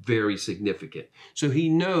as very significant. So he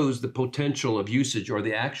knows the potential of usage, or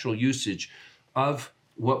the actual usage of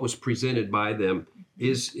what was presented by them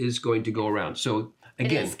is going to go around. So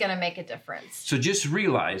again, it's going to make a difference. So just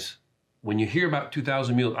realize, when you hear about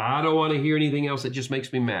 2,000 Mules, I don't want to hear anything else that just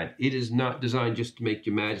makes me mad. It is not designed just to make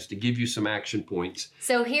you mad. It's to give you some action points.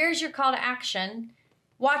 So here's your call to action.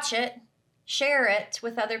 Watch it. Share it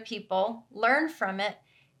with other people, learn from it,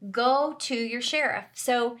 go to your sheriff.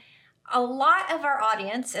 So a lot of our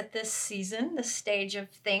audience at this season, this stage of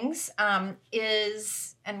things,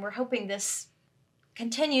 is, and we're hoping this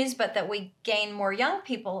continues, but that we gain more young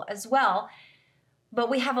people as well. But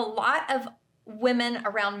we have a lot of women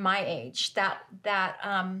around my age that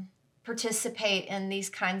participate in these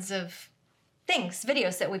kinds of things,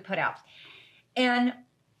 videos that we put out. And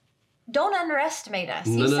don't underestimate us.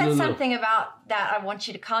 You said something about that I want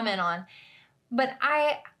you to comment on. But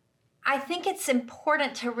I think it's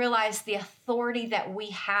important to realize the authority that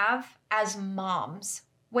we have as moms.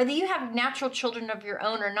 Whether you have natural children of your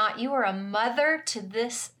own or not, you are a mother to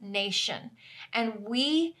this nation. And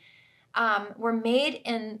we were made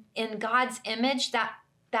in God's image.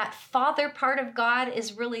 That father part of God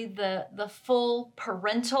is really the full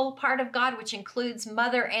parental part of God, which includes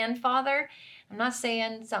mother and father. I'm not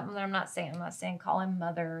saying something that I'm not saying. I'm not saying call him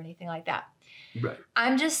mother or anything like that. Right.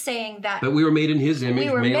 I'm just saying that. But we were made in his image, we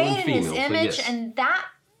were male made and female. in his image, so yes. And that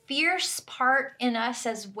fierce part in us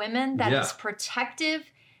as women that is protective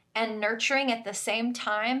and nurturing at the same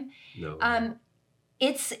time. No.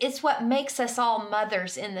 It's what makes us all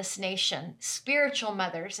mothers in this nation, spiritual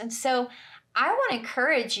mothers. And so I want to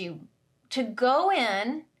encourage you to go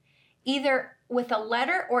in either with a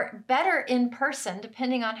letter or better in person,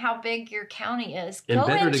 depending on how big your county is. And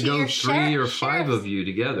better to go 3 or 5 of you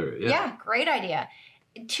together. Yeah, great idea.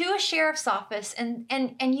 To a sheriff's office and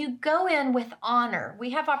you go in with honor.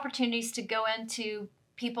 We have opportunities to go into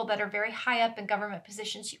people that are very high up in government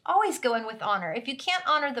positions. You always go in with honor. If you can't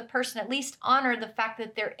honor the person, at least honor the fact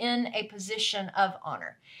that they're in a position of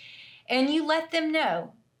honor. And you let them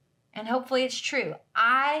know, and hopefully it's true,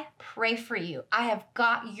 I pray for you. I have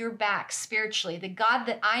got your back spiritually. The God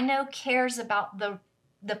that I know cares about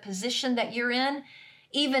the position that you're in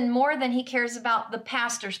even more than he cares about the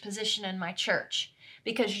pastor's position in my church,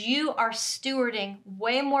 because you are stewarding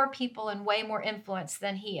way more people and way more influence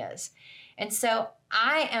than he is. And so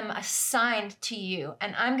I am assigned to you,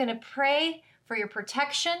 and I'm going to pray for your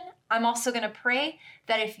protection. I'm also going to pray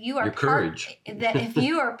that if you are if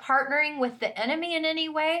you are partnering with the enemy in any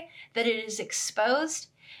way, that it is exposed,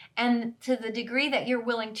 and to the degree that you're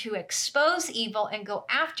willing to expose evil and go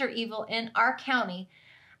after evil in our county,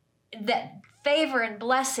 that favor and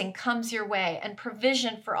blessing comes your way and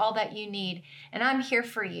provision for all that you need. And I'm here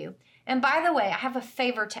for you. And by the way, I have a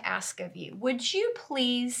favor to ask of you. Would you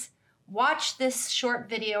please watch this short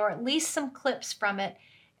video, or at least some clips from it,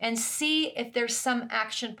 and see if there's some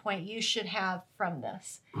action point you should have from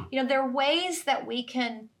this. You know, there are ways that we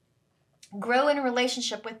can grow in a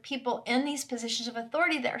relationship with people in these positions of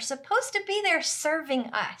authority that are supposed to be there serving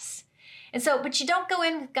us. And so, but you don't go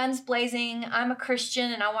in with guns blazing. I'm a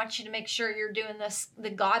Christian and I want you to make sure you're doing this the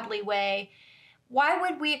godly way. Why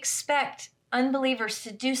would we expect unbelievers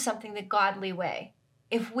to do something the godly way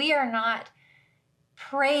if we are not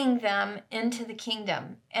praying them into the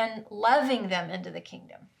kingdom and loving them into the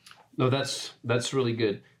kingdom? No, that's really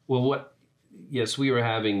good. Well, yes, we were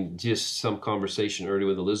having just some conversation earlier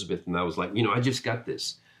with Elizabeth, and I was like, I just got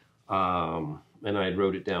this. And I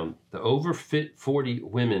wrote it down. The over 40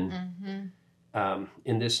 women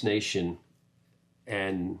in this nation,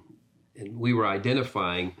 and we were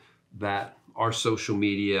identifying that our social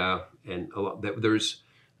media and a lot, that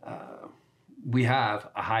we have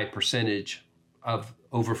a high percentage of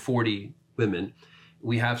over 40 women.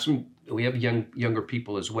 We have younger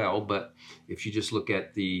people as well, but if you just look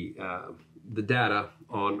at the data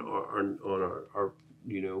on our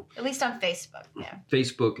at least on Facebook,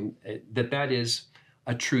 Facebook, that is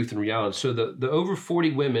a truth and reality. So the over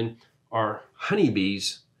 40 women are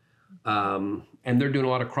honeybees, and they're doing a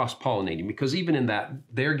lot of cross-pollinating, because even in that,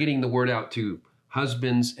 they're getting the word out to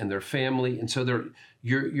husbands and their family, and so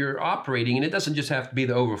you're operating, and it doesn't just have to be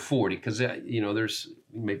the over 40, because there's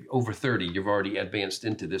maybe over 30. You've already advanced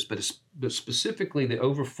into this, but specifically the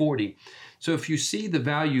over 40. So if you see the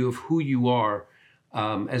value of who you are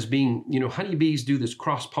as being, honeybees do this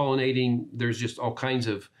cross-pollinating. There's just all kinds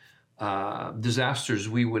of disasters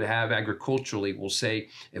we would have agriculturally. We'll say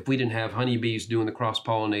if we didn't have honeybees doing the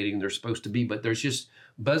cross-pollinating they're supposed to be, but there's just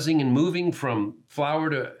buzzing and moving from flower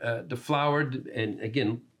to flower, and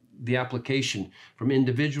again, the application from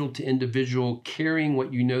individual to individual, carrying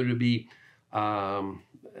what you know to be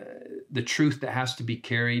the truth that has to be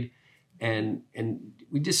carried, and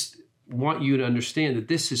we just want you to understand that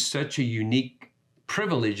this is such a unique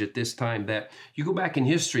privilege at this time, that you go back in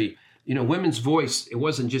history, women's voice, it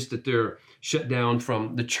wasn't just that they're shut down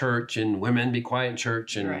from the church and women be quiet in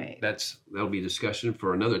church, and right. That'll be a discussion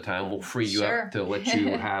for another time. We'll free you up to let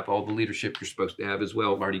you have all the leadership you're supposed to have as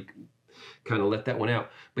well. I've already kind of let that one out.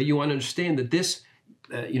 But you want to understand that this,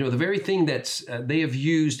 the very thing that's they have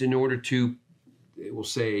used in order to, we'll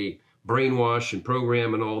say, brainwash and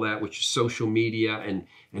program and all that, which is social media and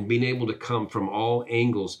being able to come from all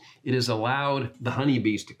angles. It has allowed the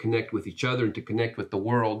honeybees to connect with each other and to connect with the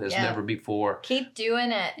world as never before. Keep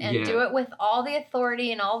doing it and do it with all the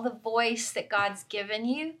authority and all the voice that God's given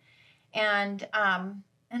you and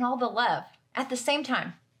all the love at the same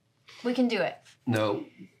time. We can do it. No,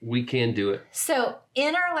 we can do it. So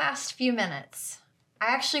in our last few minutes, I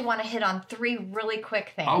actually want to hit on 3 really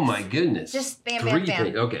quick things. Oh my goodness. Just bam, 3 bam, bam.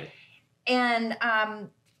 things. Okay. And,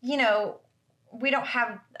 we don't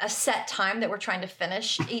have a set time that we're trying to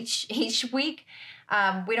finish each week.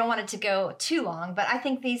 We don't want it to go too long, but I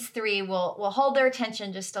think these 3 will hold their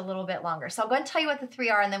attention just a little bit longer. So I'll go ahead and tell you what the 3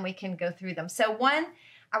 are, and then we can go through them. So 1,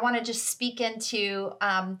 I want to just speak into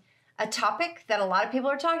a topic that a lot of people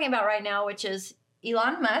are talking about right now, which is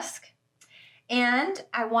Elon Musk. And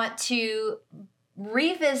I want to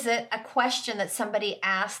revisit a question that somebody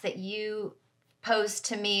asked that you posed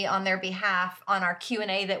to me on their behalf on our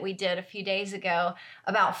Q&A that we did a few days ago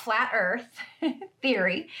about flat earth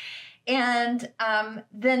theory. And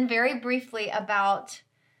then very briefly about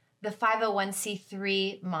the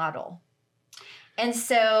 501c3 model. And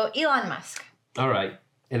so Elon Musk. All right.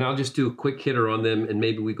 And I'll just do a quick hitter on them, and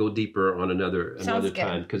maybe we go deeper on another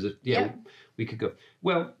time, because we could go.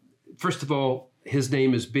 Well, first of all, his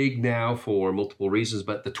name is big now for multiple reasons,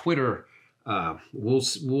 but the Twitter,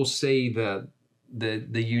 we'll say the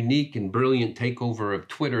unique and brilliant takeover of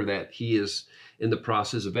Twitter that he is in the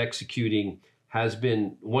process of executing has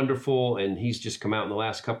been wonderful, and he's just come out in the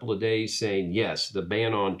last couple of days saying yes, the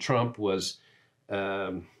ban on Trump was.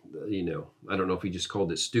 I don't know if he just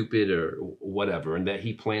called it stupid or whatever, and that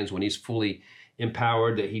he plans, when he's fully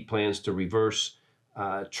empowered, that he plans to reverse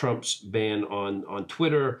Trump's ban on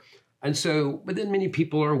Twitter. And so, but then many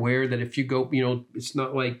people are aware that if you go, it's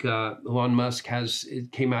not like Elon Musk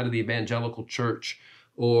came out of the evangelical church,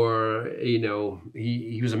 or,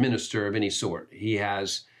 he was a minister of any sort. He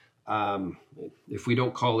has, if we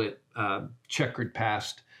don't call it checkered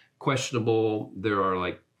past, questionable, there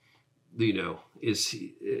are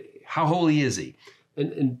how holy is he?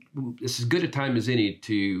 And this is as good a time as any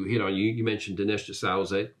to hit on. You mentioned Dinesh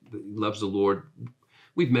D'Souza, loves the Lord.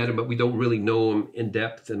 We've met him, but we don't really know him in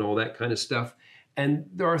depth and all that kind of stuff. And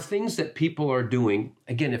there are things that people are doing.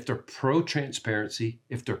 Again, if they're pro-transparency,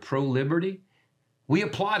 if they're pro-liberty, we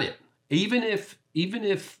applaud it. Even if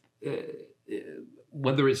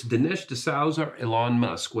whether it's Dinesh D'Souza or Elon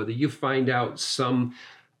Musk, whether you find out some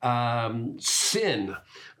sin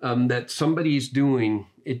that somebody's doing,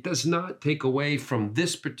 it does not take away from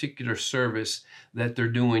this particular service that they're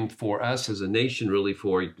doing for us as a nation, really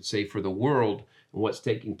for, you could say, for the world and what's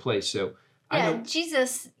taking place. So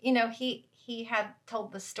Jesus, he had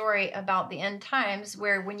told the story about the end times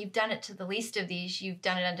where when you've done it to the least of these, you've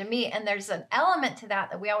done it unto me. And there's an element to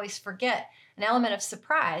that we always forget, an element of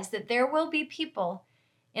surprise, that there will be people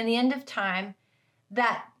in the end of time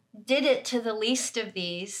that did it to the least of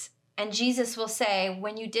these, and Jesus will say,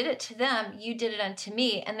 when you did it to them, you did it unto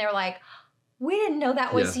me. And they're like, we didn't know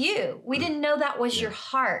that was you. We didn't know that was your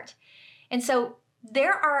heart. And so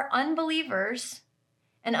there are unbelievers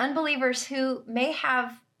and unbelievers who may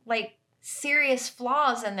have serious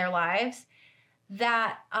flaws in their lives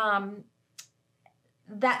that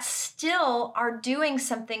that still are doing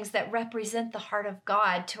some things that represent the heart of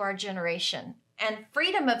God to our generation. And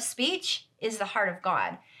freedom of speech is the heart of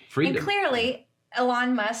God. Freedom. And clearly,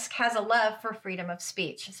 Elon Musk has a love for freedom of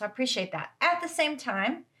speech. So I appreciate that. At the same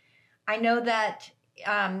time, I know that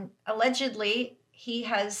allegedly he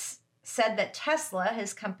has said that Tesla,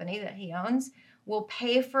 his company that he owns, will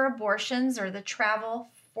pay for abortions or the travel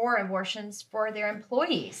for abortions for their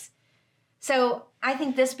employees. So I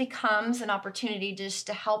think this becomes an opportunity just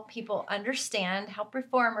to help people understand, help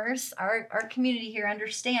reformers, our community here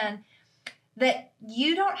understand that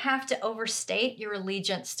you don't have to overstate your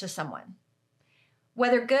allegiance to someone,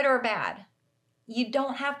 whether good or bad. You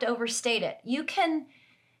don't have to overstate it. You can,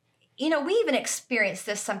 we even experience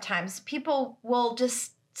this sometimes. People will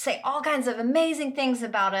just say all kinds of amazing things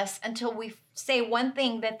about us until we say one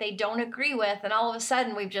thing that they don't agree with, and all of a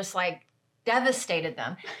sudden we've just devastated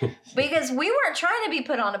them because we weren't trying to be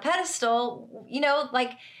put on a pedestal.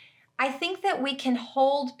 I think that we can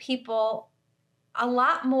hold people a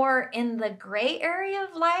lot more in the gray area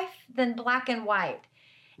of life than black and white.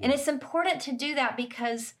 And it's important to do that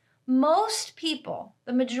because most people,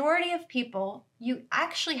 the majority of people, you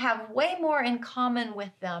actually have way more in common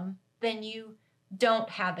with them than you don't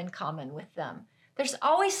have in common with them. There's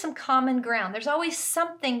always some common ground. There's always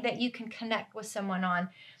something that you can connect with someone on.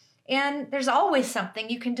 And there's always something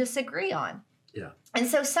you can disagree on. Yeah. And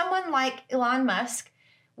so someone like Elon Musk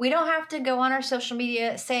We don't have to go on our social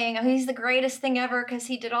media saying, oh, he's the greatest thing ever because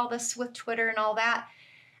he did all this with Twitter and all that.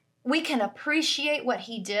 We can appreciate what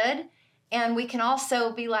he did, and we can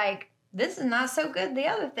also be like, this is not so good, the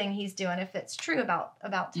other thing he's doing, if it's true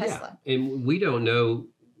about Tesla. Yeah. And we don't know,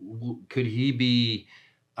 could he be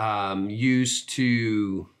used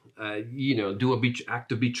to, do a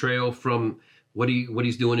act of betrayal from what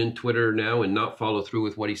he's doing in Twitter now and not follow through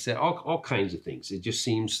with what he said? All kinds of things. It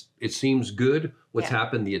seems good what's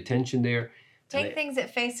happened, the attention there. Take things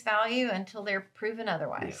at face value until they're proven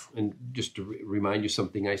otherwise. Yeah. And just to remind you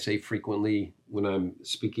something I say frequently when I'm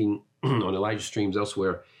speaking on Elijah Streams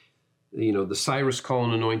elsewhere, the Cyrus call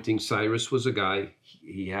and anointing. Cyrus was a guy,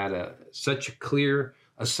 he had such a clear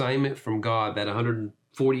assignment from God that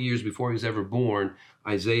 140 years before he was ever born,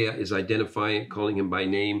 Isaiah is identifying, calling him by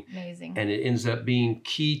name. Amazing. And it ends up being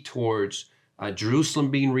key towards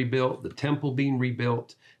Jerusalem being rebuilt, the temple being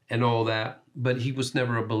rebuilt, and all that. But he was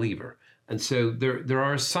never a believer. And so there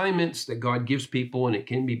are assignments that God gives people, and it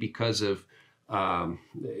can be because of,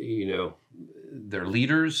 their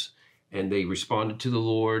leaders, and they responded to the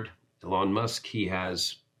Lord. Elon Musk, he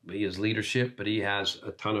has leadership, but he has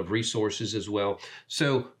a ton of resources as well.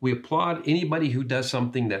 So we applaud anybody who does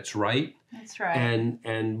something that's right. That's right.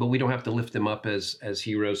 But we don't have to lift them up as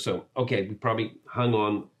heroes. So okay, we probably hung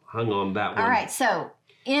on that one. All right. So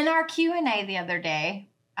in our Q&A the other day,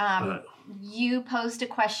 you posed a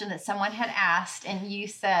question that someone had asked, and you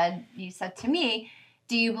said to me,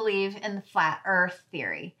 do you believe in the flat earth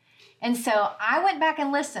theory? And so I went back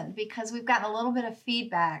and listened because we've gotten a little bit of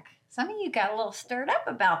feedback. Some of you got a little stirred up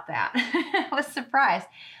about that. I was surprised.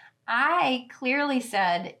 I clearly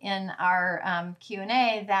said in our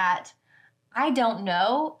Q&A that I don't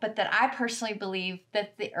know, but that I personally believe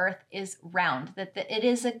that the earth is round, that it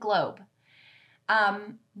is a globe.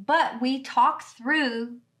 But we talked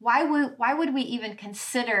through why would we even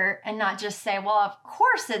consider and not just say, well, of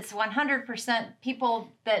course it's 100%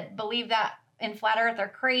 people that believe that in flat earth are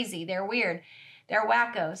crazy. They're weird. They're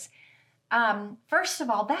wackos. First of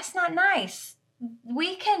all, that's not nice.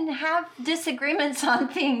 We can have disagreements on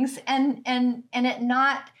things and it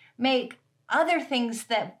not make other things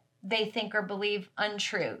that they think or believe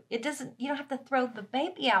untrue. You don't have to throw the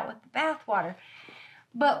baby out with the bathwater.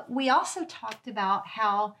 But we also talked about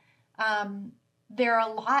how there are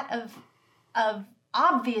a lot of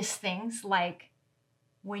obvious things, like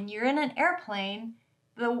when you're in an airplane,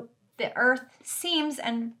 the earth seems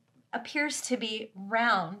and appears to be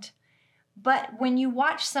round. But when you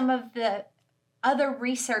watch some of the other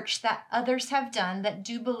research that others have done that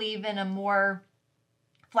do believe in a more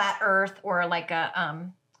flat earth, or like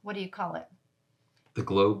a, what do you call it? The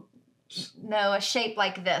globe? No, a shape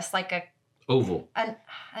like this, like a... Oval. An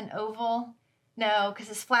oval? No, because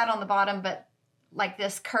it's flat on the bottom, but like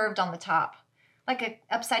this, curved on the top. Like a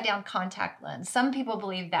upside down contact lens. Some people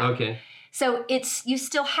believe that. Okay. So you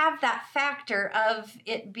still have that factor of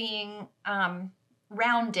it being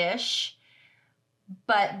roundish,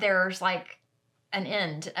 but there's like an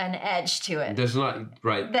edge to it. There's not,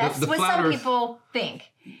 right. That's what some people think.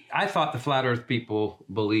 I thought the flat earth people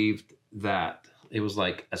believed that it was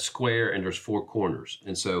like a square and there's four corners.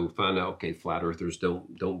 And so found out, okay, flat earthers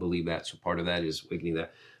don't believe that. So part of that is awakening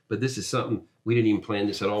that. But this is something, we didn't even plan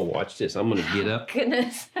this at all. Watch this. I'm going to get up.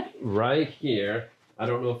 Goodness. Right here. I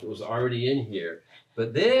don't know if it was already in here.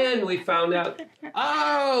 But then we found out,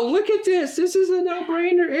 oh, look at this. This is a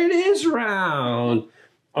no-brainer. It is round.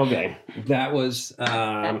 Okay, that was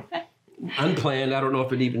unplanned. I don't know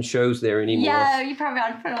if it even shows there anymore. Yeah, you probably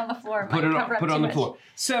ought to put it on the floor. Put it on the floor.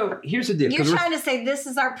 So here's the deal. You're trying to say this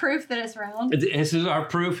is our proof that it's round? This is our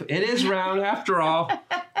proof. It is round after all.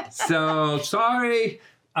 So sorry.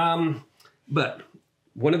 But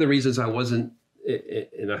one of the reasons I wasn't,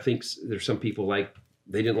 and I think there's some people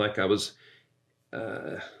they didn't like I was,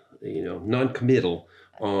 non-committal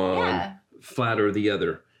on flat or the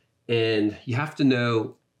other. And you have to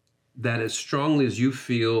know that as strongly as you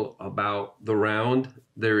feel about the round,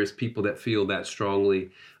 there is people that feel that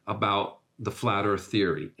strongly about the flat earth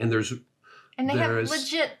theory. And they have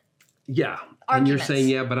legit arguments. And you're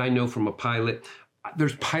saying, but I know from a pilot.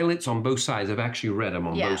 There's pilots on both sides. I've actually read them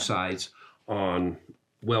on both sides on,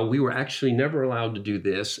 well, we were actually never allowed to do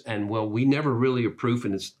this. And, well, we never really approve.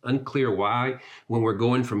 And it's unclear why when we're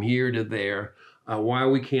going from here to there. Why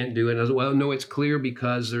we can't do it. And I was, well, no, it's clear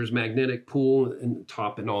because there's magnetic pull and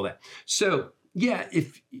top and all that. So yeah,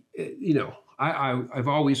 if we've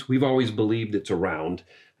always believed it's a round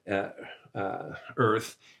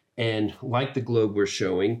Earth, and like the globe we're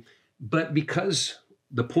showing, but because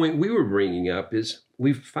the point we were bringing up is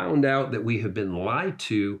we've found out that we have been lied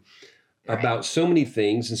to about so many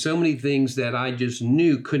things, and so many things that I just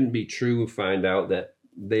knew couldn't be true, find out that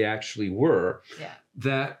they actually were,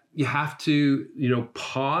 that you have to,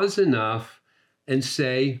 pause enough and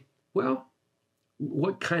say, well,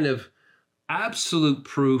 what kind of absolute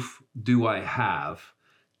proof do I have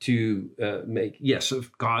to make, yes,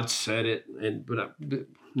 if God said it, but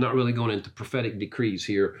not really going into prophetic decrees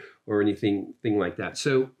here or anything like that.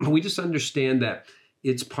 So we just understand that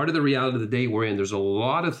it's part of the reality of the day we're in. There's a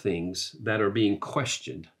lot of things that are being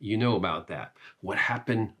questioned. You know about that. What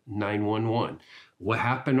happened 9/11? What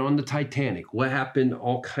happened on the Titanic? What happened?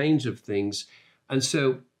 All kinds of things. And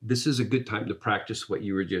so this is a good time to practice what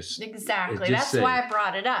you were just Exactly. just That's saying. why I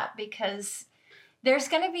brought it up, because there's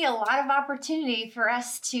going to be a lot of opportunity for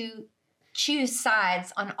us to choose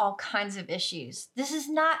sides on all kinds of issues. This is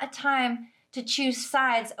not a time to choose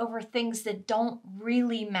sides over things that don't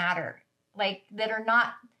really matter, like that are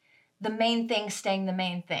not the main thing staying the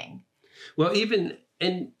main thing. Well,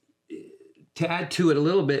 and to add to it a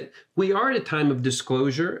little bit, we are at a time of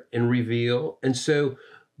disclosure and reveal. And so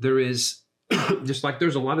there is, just like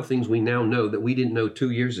there's a lot of things we now know that we didn't know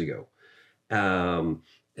 2 years ago.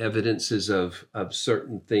 Evidences of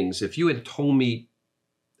certain things. If you had told me,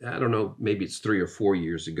 I don't know, maybe it's 3 or 4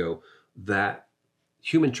 years ago, that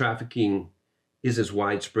human trafficking is as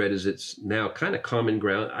widespread as it's now, kind of common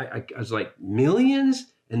ground, I was like,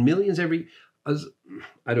 millions and millions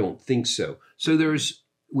I don't think so. So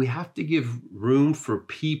we have to give room for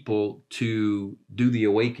people to do the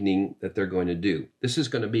awakening that they're going to do. This is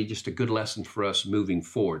going to be just a good lesson for us moving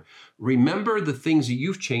forward. Remember the things that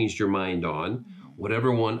you've changed your mind on,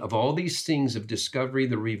 whatever one of all these things of discovery,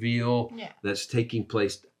 the reveal that's taking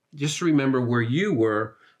place. Just remember where you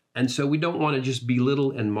were. And so we don't want to just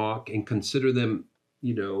belittle and mock and consider them,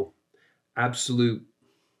 absolute,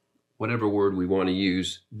 whatever word we want to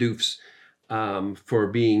use, doofs.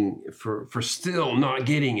 For still not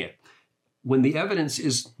getting it, when the evidence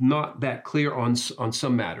is not that clear on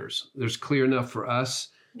some matters. There's clear enough for us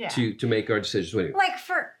to make our decisions. Anyway. Like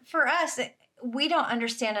for us, we don't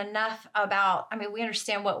understand enough about. I mean, we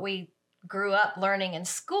understand what we grew up learning in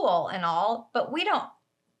school and all, but we don't.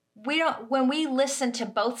 When we listen to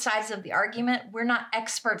both sides of the argument, we're not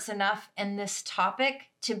experts enough in this topic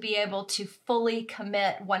to be able to fully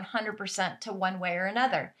commit 100% to one way or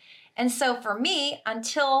another. And so for me,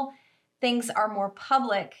 until things are more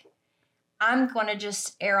public, I'm going to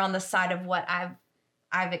just err on the side of what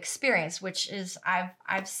I've experienced, which is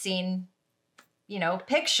I've seen,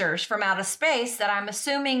 pictures from outer space that I'm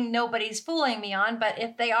assuming nobody's fooling me on. But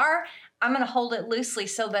if they are, I'm going to hold it loosely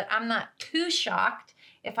so that I'm not too shocked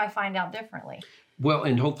if I find out differently. Well,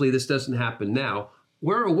 and hopefully this doesn't happen now.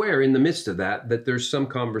 We're aware in the midst of that there's some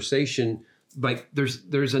conversation, like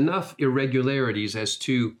there's enough irregularities as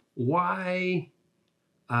to why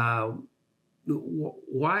are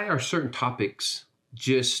certain topics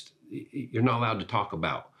just you're not allowed to talk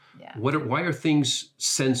about? Yeah. Why are things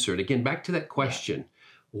censored? Again, back to that question.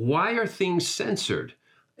 Why are things censored?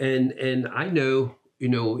 And I know,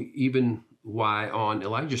 even why on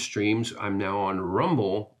Elijah Streams, I'm now on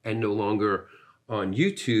Rumble and no longer on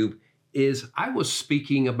YouTube, is I was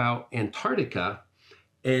speaking about Antarctica.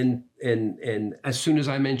 And as soon as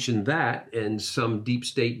I mentioned that and some deep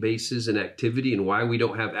state bases and activity and why we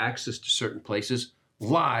don't have access to certain places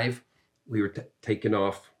live, we were taken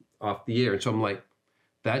off the air. And so I'm like,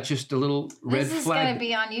 that's just a little red flag. This is going to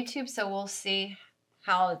be on YouTube, so we'll see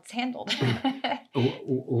how it's handled.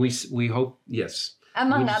 we hope, yes.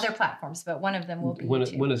 Among other platforms, but one of them will be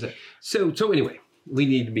YouTube. When is it? So anyway, we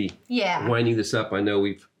need to be winding this up. I know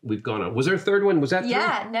we've gone on. Was there a third one? Was that three?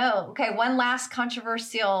 Yeah, no. Okay, one last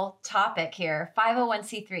controversial topic here.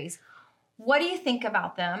 501c3s. What do you think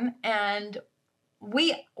about them? And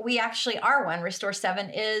we actually are one. Restore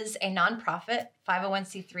 7 is a nonprofit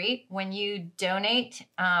 501c3. When you donate,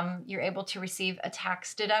 you're able to receive a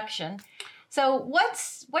tax deduction. So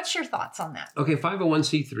what's your thoughts on that? Okay,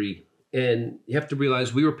 501c3. And you have to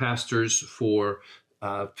realize we were pastors for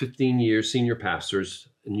 15 years, senior pastors,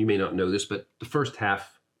 and you may not know this, but the first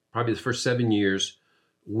half, probably the first 7 years,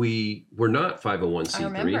 we were not 501c3. I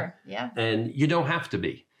remember, yeah. And you don't have to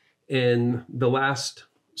be. In the last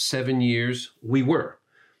 7 years, we were.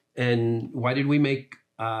 And why did we make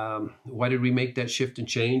that shift and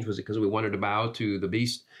change? Was it because we wanted to bow to the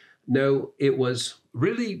beast? No, it was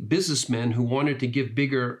really businessmen who wanted to give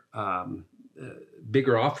bigger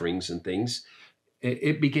offerings and things.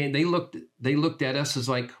 They looked at us as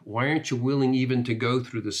like, why aren't you willing even to go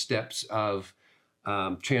through the steps of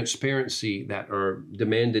transparency that are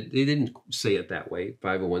demanded? They didn't say it that way,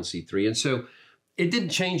 501c3. And so it didn't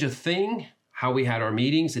change a thing. how we had our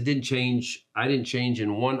meetings. It didn't change. I didn't change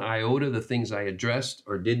in one iota the things I addressed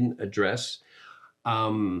or didn't address.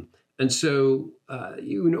 And so,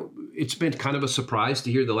 it's been kind of a surprise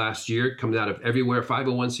to hear the last year comes out of everywhere.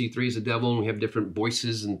 501c3 is a devil, and we have different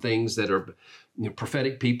voices and things that are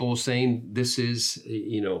prophetic people saying this is,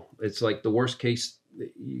 it's like the worst case.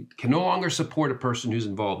 You can no longer support a person who's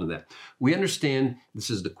involved in that. We understand this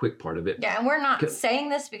is the quick part of it. Yeah, and we're not saying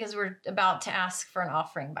this because we're about to ask for an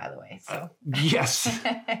offering, by the way. So yes.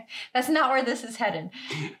 That's not where this is headed.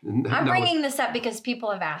 I'm bringing this up because people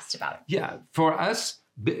have asked about it. Yeah, for us,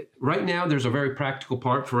 right now, there's a very practical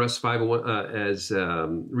part for us 501 as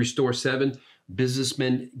Restore 7,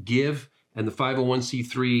 businessmen give, and the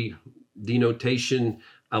 501c3 denotation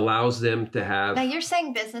allows them to have. Now you're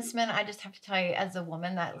saying businessmen. I just have to tell you, as a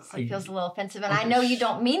woman, that feels a little offensive, and I know you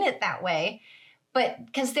don't mean it that way, but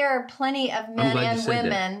because there are plenty of men and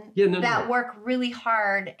women that work really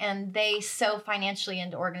hard and they sow financially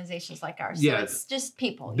into organizations like ours. So it's just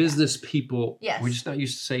people. Business people. Yes. We're just not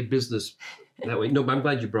used to say business that way. No, but I'm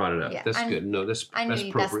glad you brought it up. Yeah, that's good. No, that's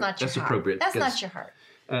appropriate. That's not your that's heart. Appropriate. That's not your heart.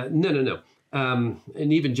 No.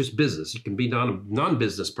 And even just business, you can be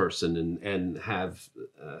non-business person and have,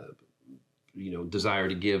 desire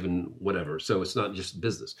to give and whatever. So it's not just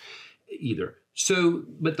business either. So,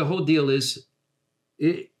 but the whole deal is,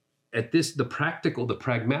 the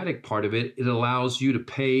pragmatic part of it, it allows you to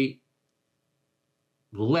pay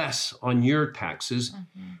less on your taxes.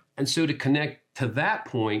 Mm-hmm. And so to connect to that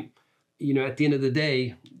point, at the end of the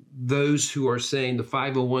day, those who are saying the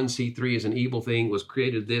 501c3 is an evil thing, was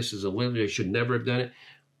created this as a limit, they should never have done it.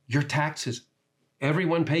 Your taxes,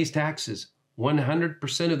 everyone pays taxes.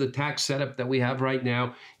 100% of the tax setup that we have right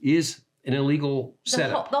now is an illegal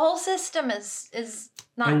setup. The whole system is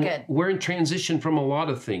not good. We're in transition from a lot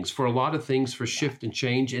of things, for shift and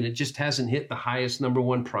change, and it just hasn't hit the highest number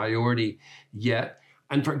one priority yet.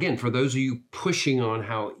 And for those of you pushing on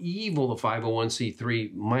how evil the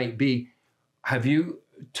 501c3 might be, have you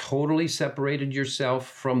totally separated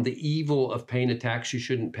yourself from the evil of paying a tax you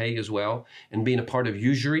shouldn't pay as well, and being a part of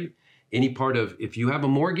usury? Any part of, if you have a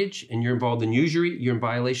mortgage and you're involved in usury, you're in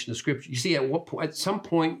violation of scripture. You see, at some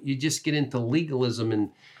point, you just get into legalism.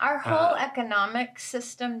 And our whole economic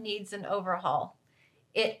system needs an overhaul.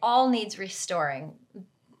 It all needs restoring.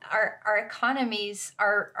 Our economies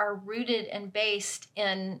are rooted and based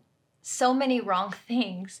in so many wrong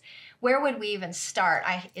things. Where would we even start,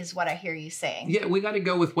 is what I hear you saying. Yeah, we got to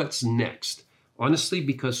go with what's next. Honestly,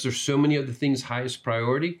 because there's so many other things highest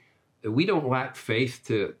priority. We don't lack faith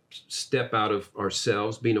to step out of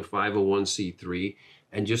ourselves, being a 501c3,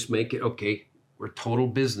 and just make it, okay, we're total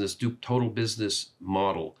business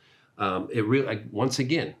model. It really, once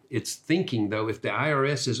again, it's thinking, though, if the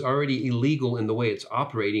IRS is already illegal in the way it's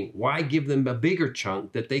operating, why give them a bigger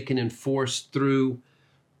chunk that they can enforce through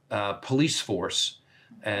police force?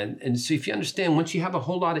 And so if you understand, once you have a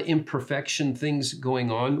whole lot of imperfection things going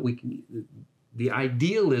on, the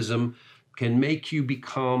idealism can make you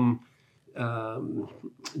become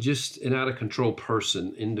just an out of control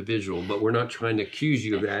individual, but we're not trying to accuse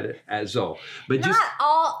you of that as all. But not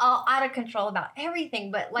all out of control about everything,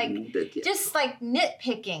 but just like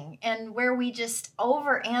nitpicking, and where we just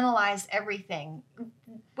overanalyze everything.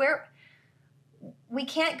 Where we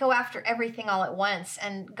can't go after everything all at once,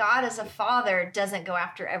 and God as a father doesn't go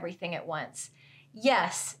after everything at once.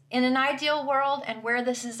 Yes, in an ideal world and where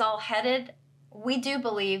this is all headed, we do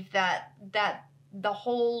believe that the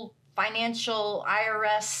whole financial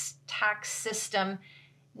IRS tax system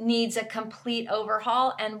needs a complete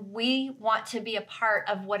overhaul, and we want to be a part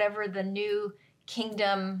of whatever the new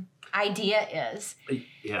kingdom idea is.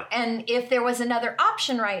 Yeah. And if there was another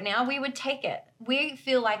option right now, we would take it. We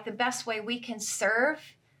feel like the best way we can serve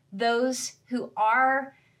those who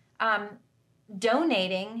are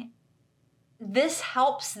donating, this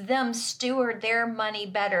helps them steward their money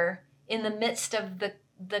better in the midst of the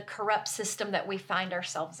corrupt system that we find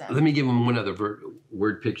ourselves in. Let me give them one other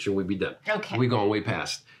word picture and we'll be done. Okay. We've gone way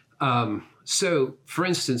past. So, for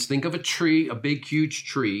instance, think of a tree, a big, huge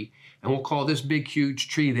tree, and we'll call this big, huge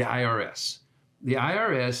tree the IRS. The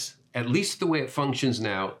IRS, at least the way it functions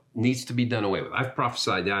now, needs to be done away with. I've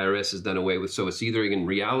prophesied the IRS is done away with, so it's either in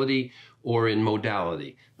reality or in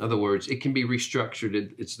modality. In other words, it can be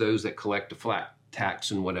restructured. It's those that collect a flat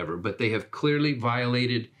tax and whatever, but they have clearly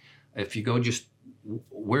violated, if you go just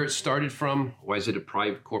where it started from, why is it a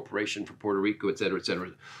private corporation for Puerto Rico, et cetera, et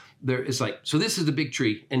cetera. So this is the big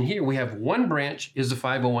tree, and here we have one branch is the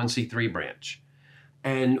 501c3 branch.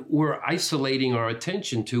 And we're isolating our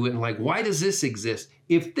attention to it and like, why does this exist?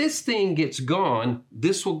 If this thing gets gone,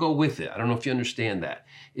 this will go with it. I don't know if you understand that.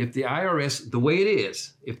 If the IRS, the way it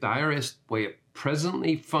is, if the IRS, the way it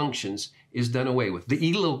presently functions, is done away with,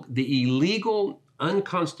 the illegal,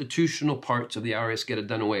 unconstitutional parts of the IRS get it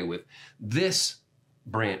done away with, this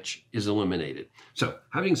branch is eliminated. So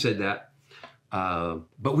having said that,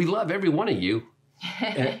 but we love every one of you.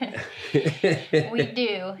 We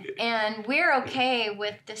do. And we're okay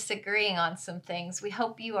with disagreeing on some things. We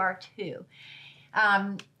hope you are too.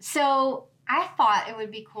 So I thought it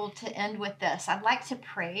would be cool to end with this. I'd like to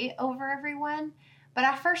pray over everyone, but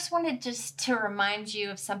I first wanted just to remind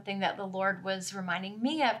you of something that the Lord was reminding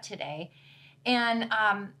me of today. And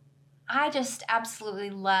I just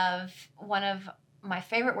absolutely love one of my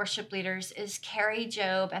favorite worship leaders is Carrie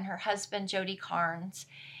Job and her husband, Jody Carnes.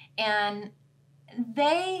 And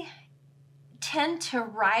they tend to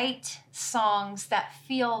write songs that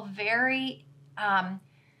feel very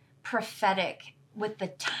prophetic with the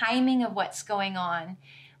timing of what's going on.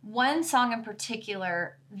 One song in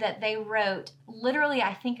particular that they wrote, literally,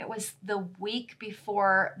 I think it was the week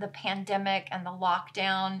before the pandemic and the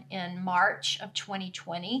lockdown in March of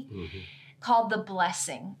 2020, called The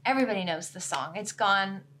Blessing. Everybody knows the song. It's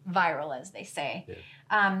gone viral, as they say.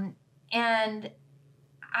 Yeah. And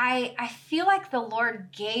I feel like the Lord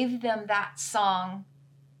gave them that song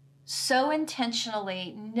so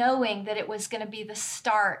intentionally, knowing that it was going to be the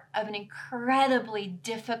start of an incredibly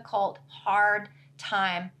difficult, hard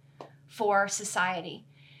time for society.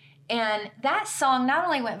 And that song not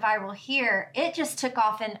only went viral here, it just took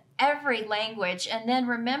off in every language. And then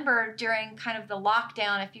remember, during kind of the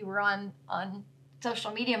lockdown, if you were on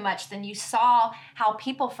social media much, then you saw how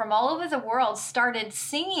people from all over the world started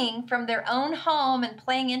singing from their own home and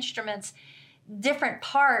playing instruments, different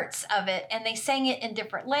parts of it, and they sang it in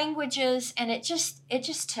different languages, and it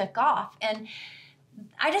just took off. And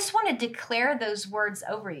I just want to declare those words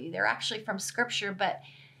over you. They're actually from Scripture, but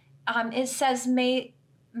it says, may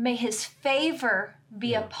his favor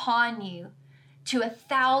be upon you to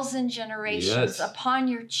 1,000 generations, upon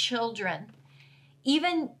your children,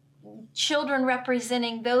 even children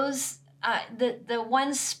representing those, the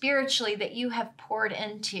ones spiritually that you have poured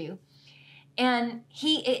into. And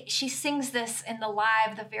she sings this in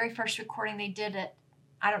the very first recording they did it.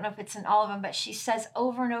 I don't know if it's in all of them, but she says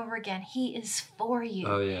over and over again, he is for you.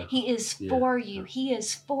 Oh, yeah. He is for you. He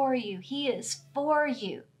is for you. He is for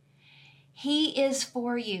you. He is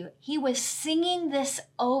for you. He was singing this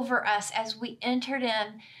over us as we entered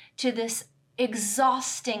in to this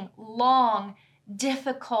exhausting, long,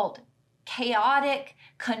 difficult, chaotic,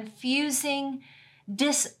 confusing,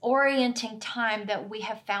 disorienting time that we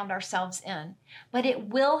have found ourselves in. But it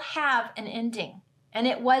will have an ending, and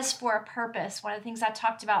it was for a purpose. One of the things I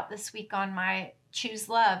talked about this week on my Choose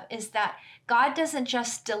Love is that God doesn't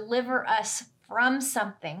just deliver us from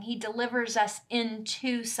something, he delivers us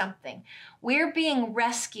into something. We're being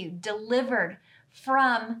rescued, delivered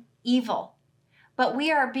from evil, but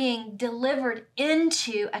we are being delivered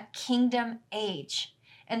into a kingdom age.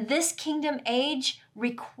 And this kingdom age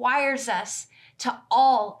requires us to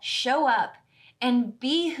all show up and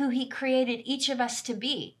be who he created each of us to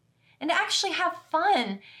be, and to actually have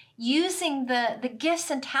fun using the gifts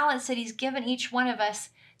and talents that he's given each one of us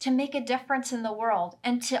to make a difference in the world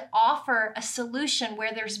and to offer a solution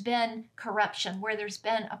where there's been corruption, where there's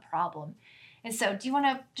been a problem. And so, do you want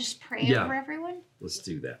to just pray over everyone? Let's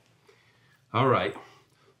do that. All right.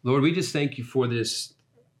 Lord, we just thank you for this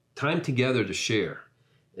time together to share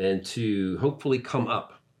and to hopefully come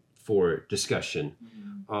up for discussion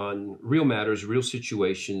on real matters, real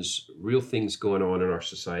situations, real things going on in our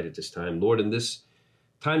society at this time. Lord, in this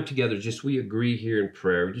time together, just we agree here in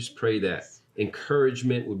prayer. We just pray that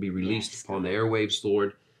encouragement would be released upon the airwaves,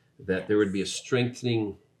 Lord, that there would be a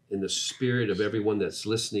strengthening in the spirit of everyone that's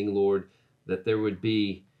listening, Lord, that there would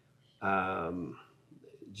be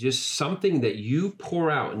just something that you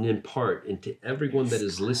pour out and impart into everyone that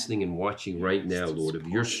is listening and watching right now, Lord, of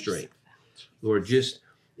your strength. Lord, just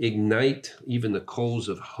ignite even the coals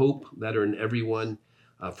of hope that are in everyone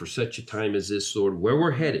for such a time as this, Lord. Where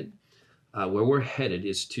we're headed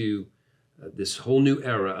is to this whole new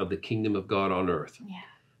era of the kingdom of God on earth. Yeah.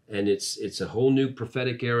 And it's a whole new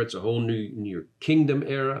prophetic era. It's a whole new kingdom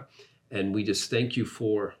era. And we just thank you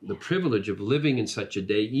for the privilege of living in such a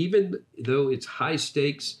day, even though it's high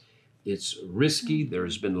stakes, it's risky,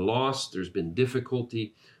 there's been loss, there's been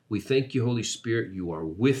difficulty. We thank you, Holy Spirit, you are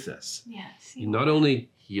with us. Yes. Not only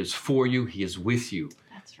he is for you, he is with you.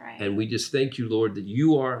 That's right. And we just thank you, Lord, that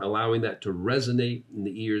you are allowing that to resonate in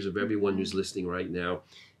the ears of everyone who's listening right now.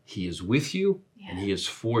 He is with you, Yeah. and He is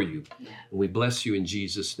for you. Yeah. And we bless you in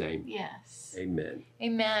Jesus' name. Yes. Amen.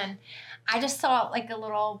 Amen. I just saw like a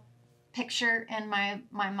little picture in my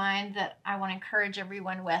mind that I want to encourage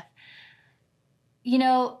everyone with. You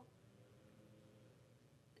know,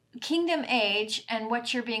 kingdom age and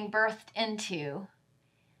what you're being birthed into,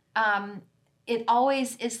 it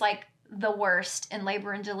always is like the worst in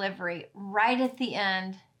labor and delivery, right at the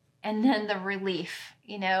end, and then the relief,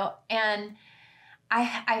 you know. And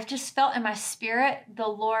I've just felt in my spirit the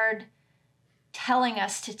Lord telling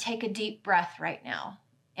us to take a deep breath right now.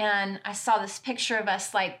 And I saw this picture of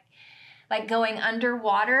us like going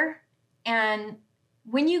underwater. And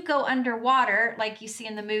when you go underwater, like you see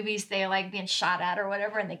in the movies, they like being shot at or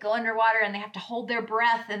whatever, and they go underwater and they have to hold their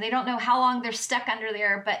breath and they don't know how long they're stuck under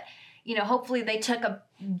there. But, you know, hopefully they took a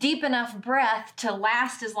deep enough breath to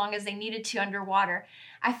last as long as they needed to underwater.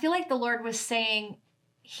 I feel like the Lord was saying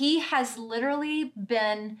He has literally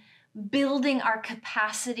been building our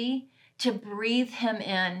capacity to breathe Him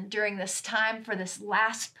in during this time for this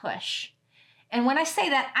last push. And when I say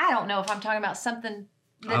that, I don't know if I'm talking about something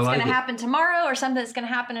that's going to happen tomorrow or something that's going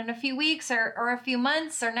to happen in a few weeks or a few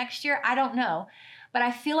months or next year. I don't know. But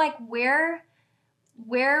I feel like where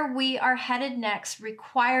we are headed next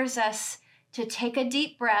requires us to take a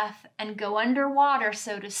deep breath and go underwater,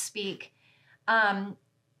 so to speak.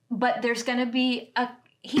 But there's going to be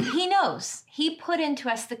He knows. He put into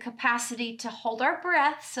us the capacity to hold our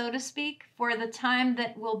breath, so to speak, for the time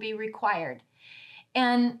that will be required.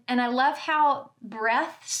 And I love how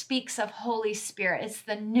breath speaks of Holy Spirit. It's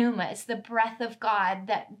the pneuma. It's the breath of God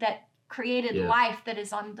that created life that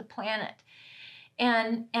is on the planet.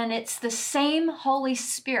 And it's the same Holy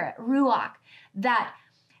Spirit, Ruach, that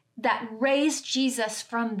raised Jesus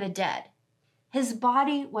from the dead. His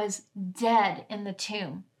body was dead in the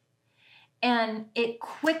tomb. And it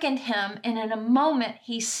quickened him, and in a moment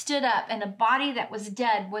he stood up, and a body that was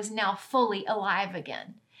dead was now fully alive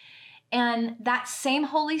again. And that same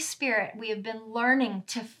Holy Spirit we have been learning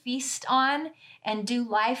to feast on and do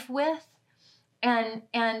life with. And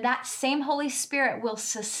that same Holy Spirit will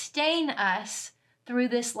sustain us through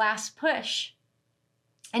this last push.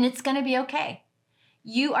 And it's going to be okay.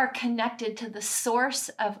 You are connected to the source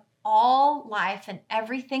of all life and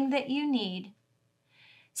everything that you need.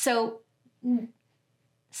 So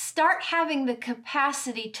start having the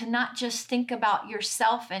capacity to not just think about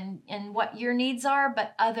yourself and what your needs are,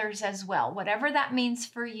 but others as well. Whatever that means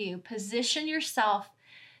for you, position yourself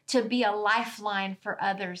to be a lifeline for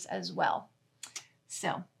others as well.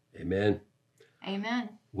 So, amen. Amen.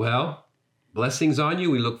 Well, blessings on you.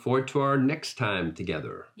 We look forward to our next time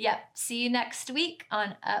together. Yep. See you next week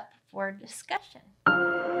on Up for Discussion.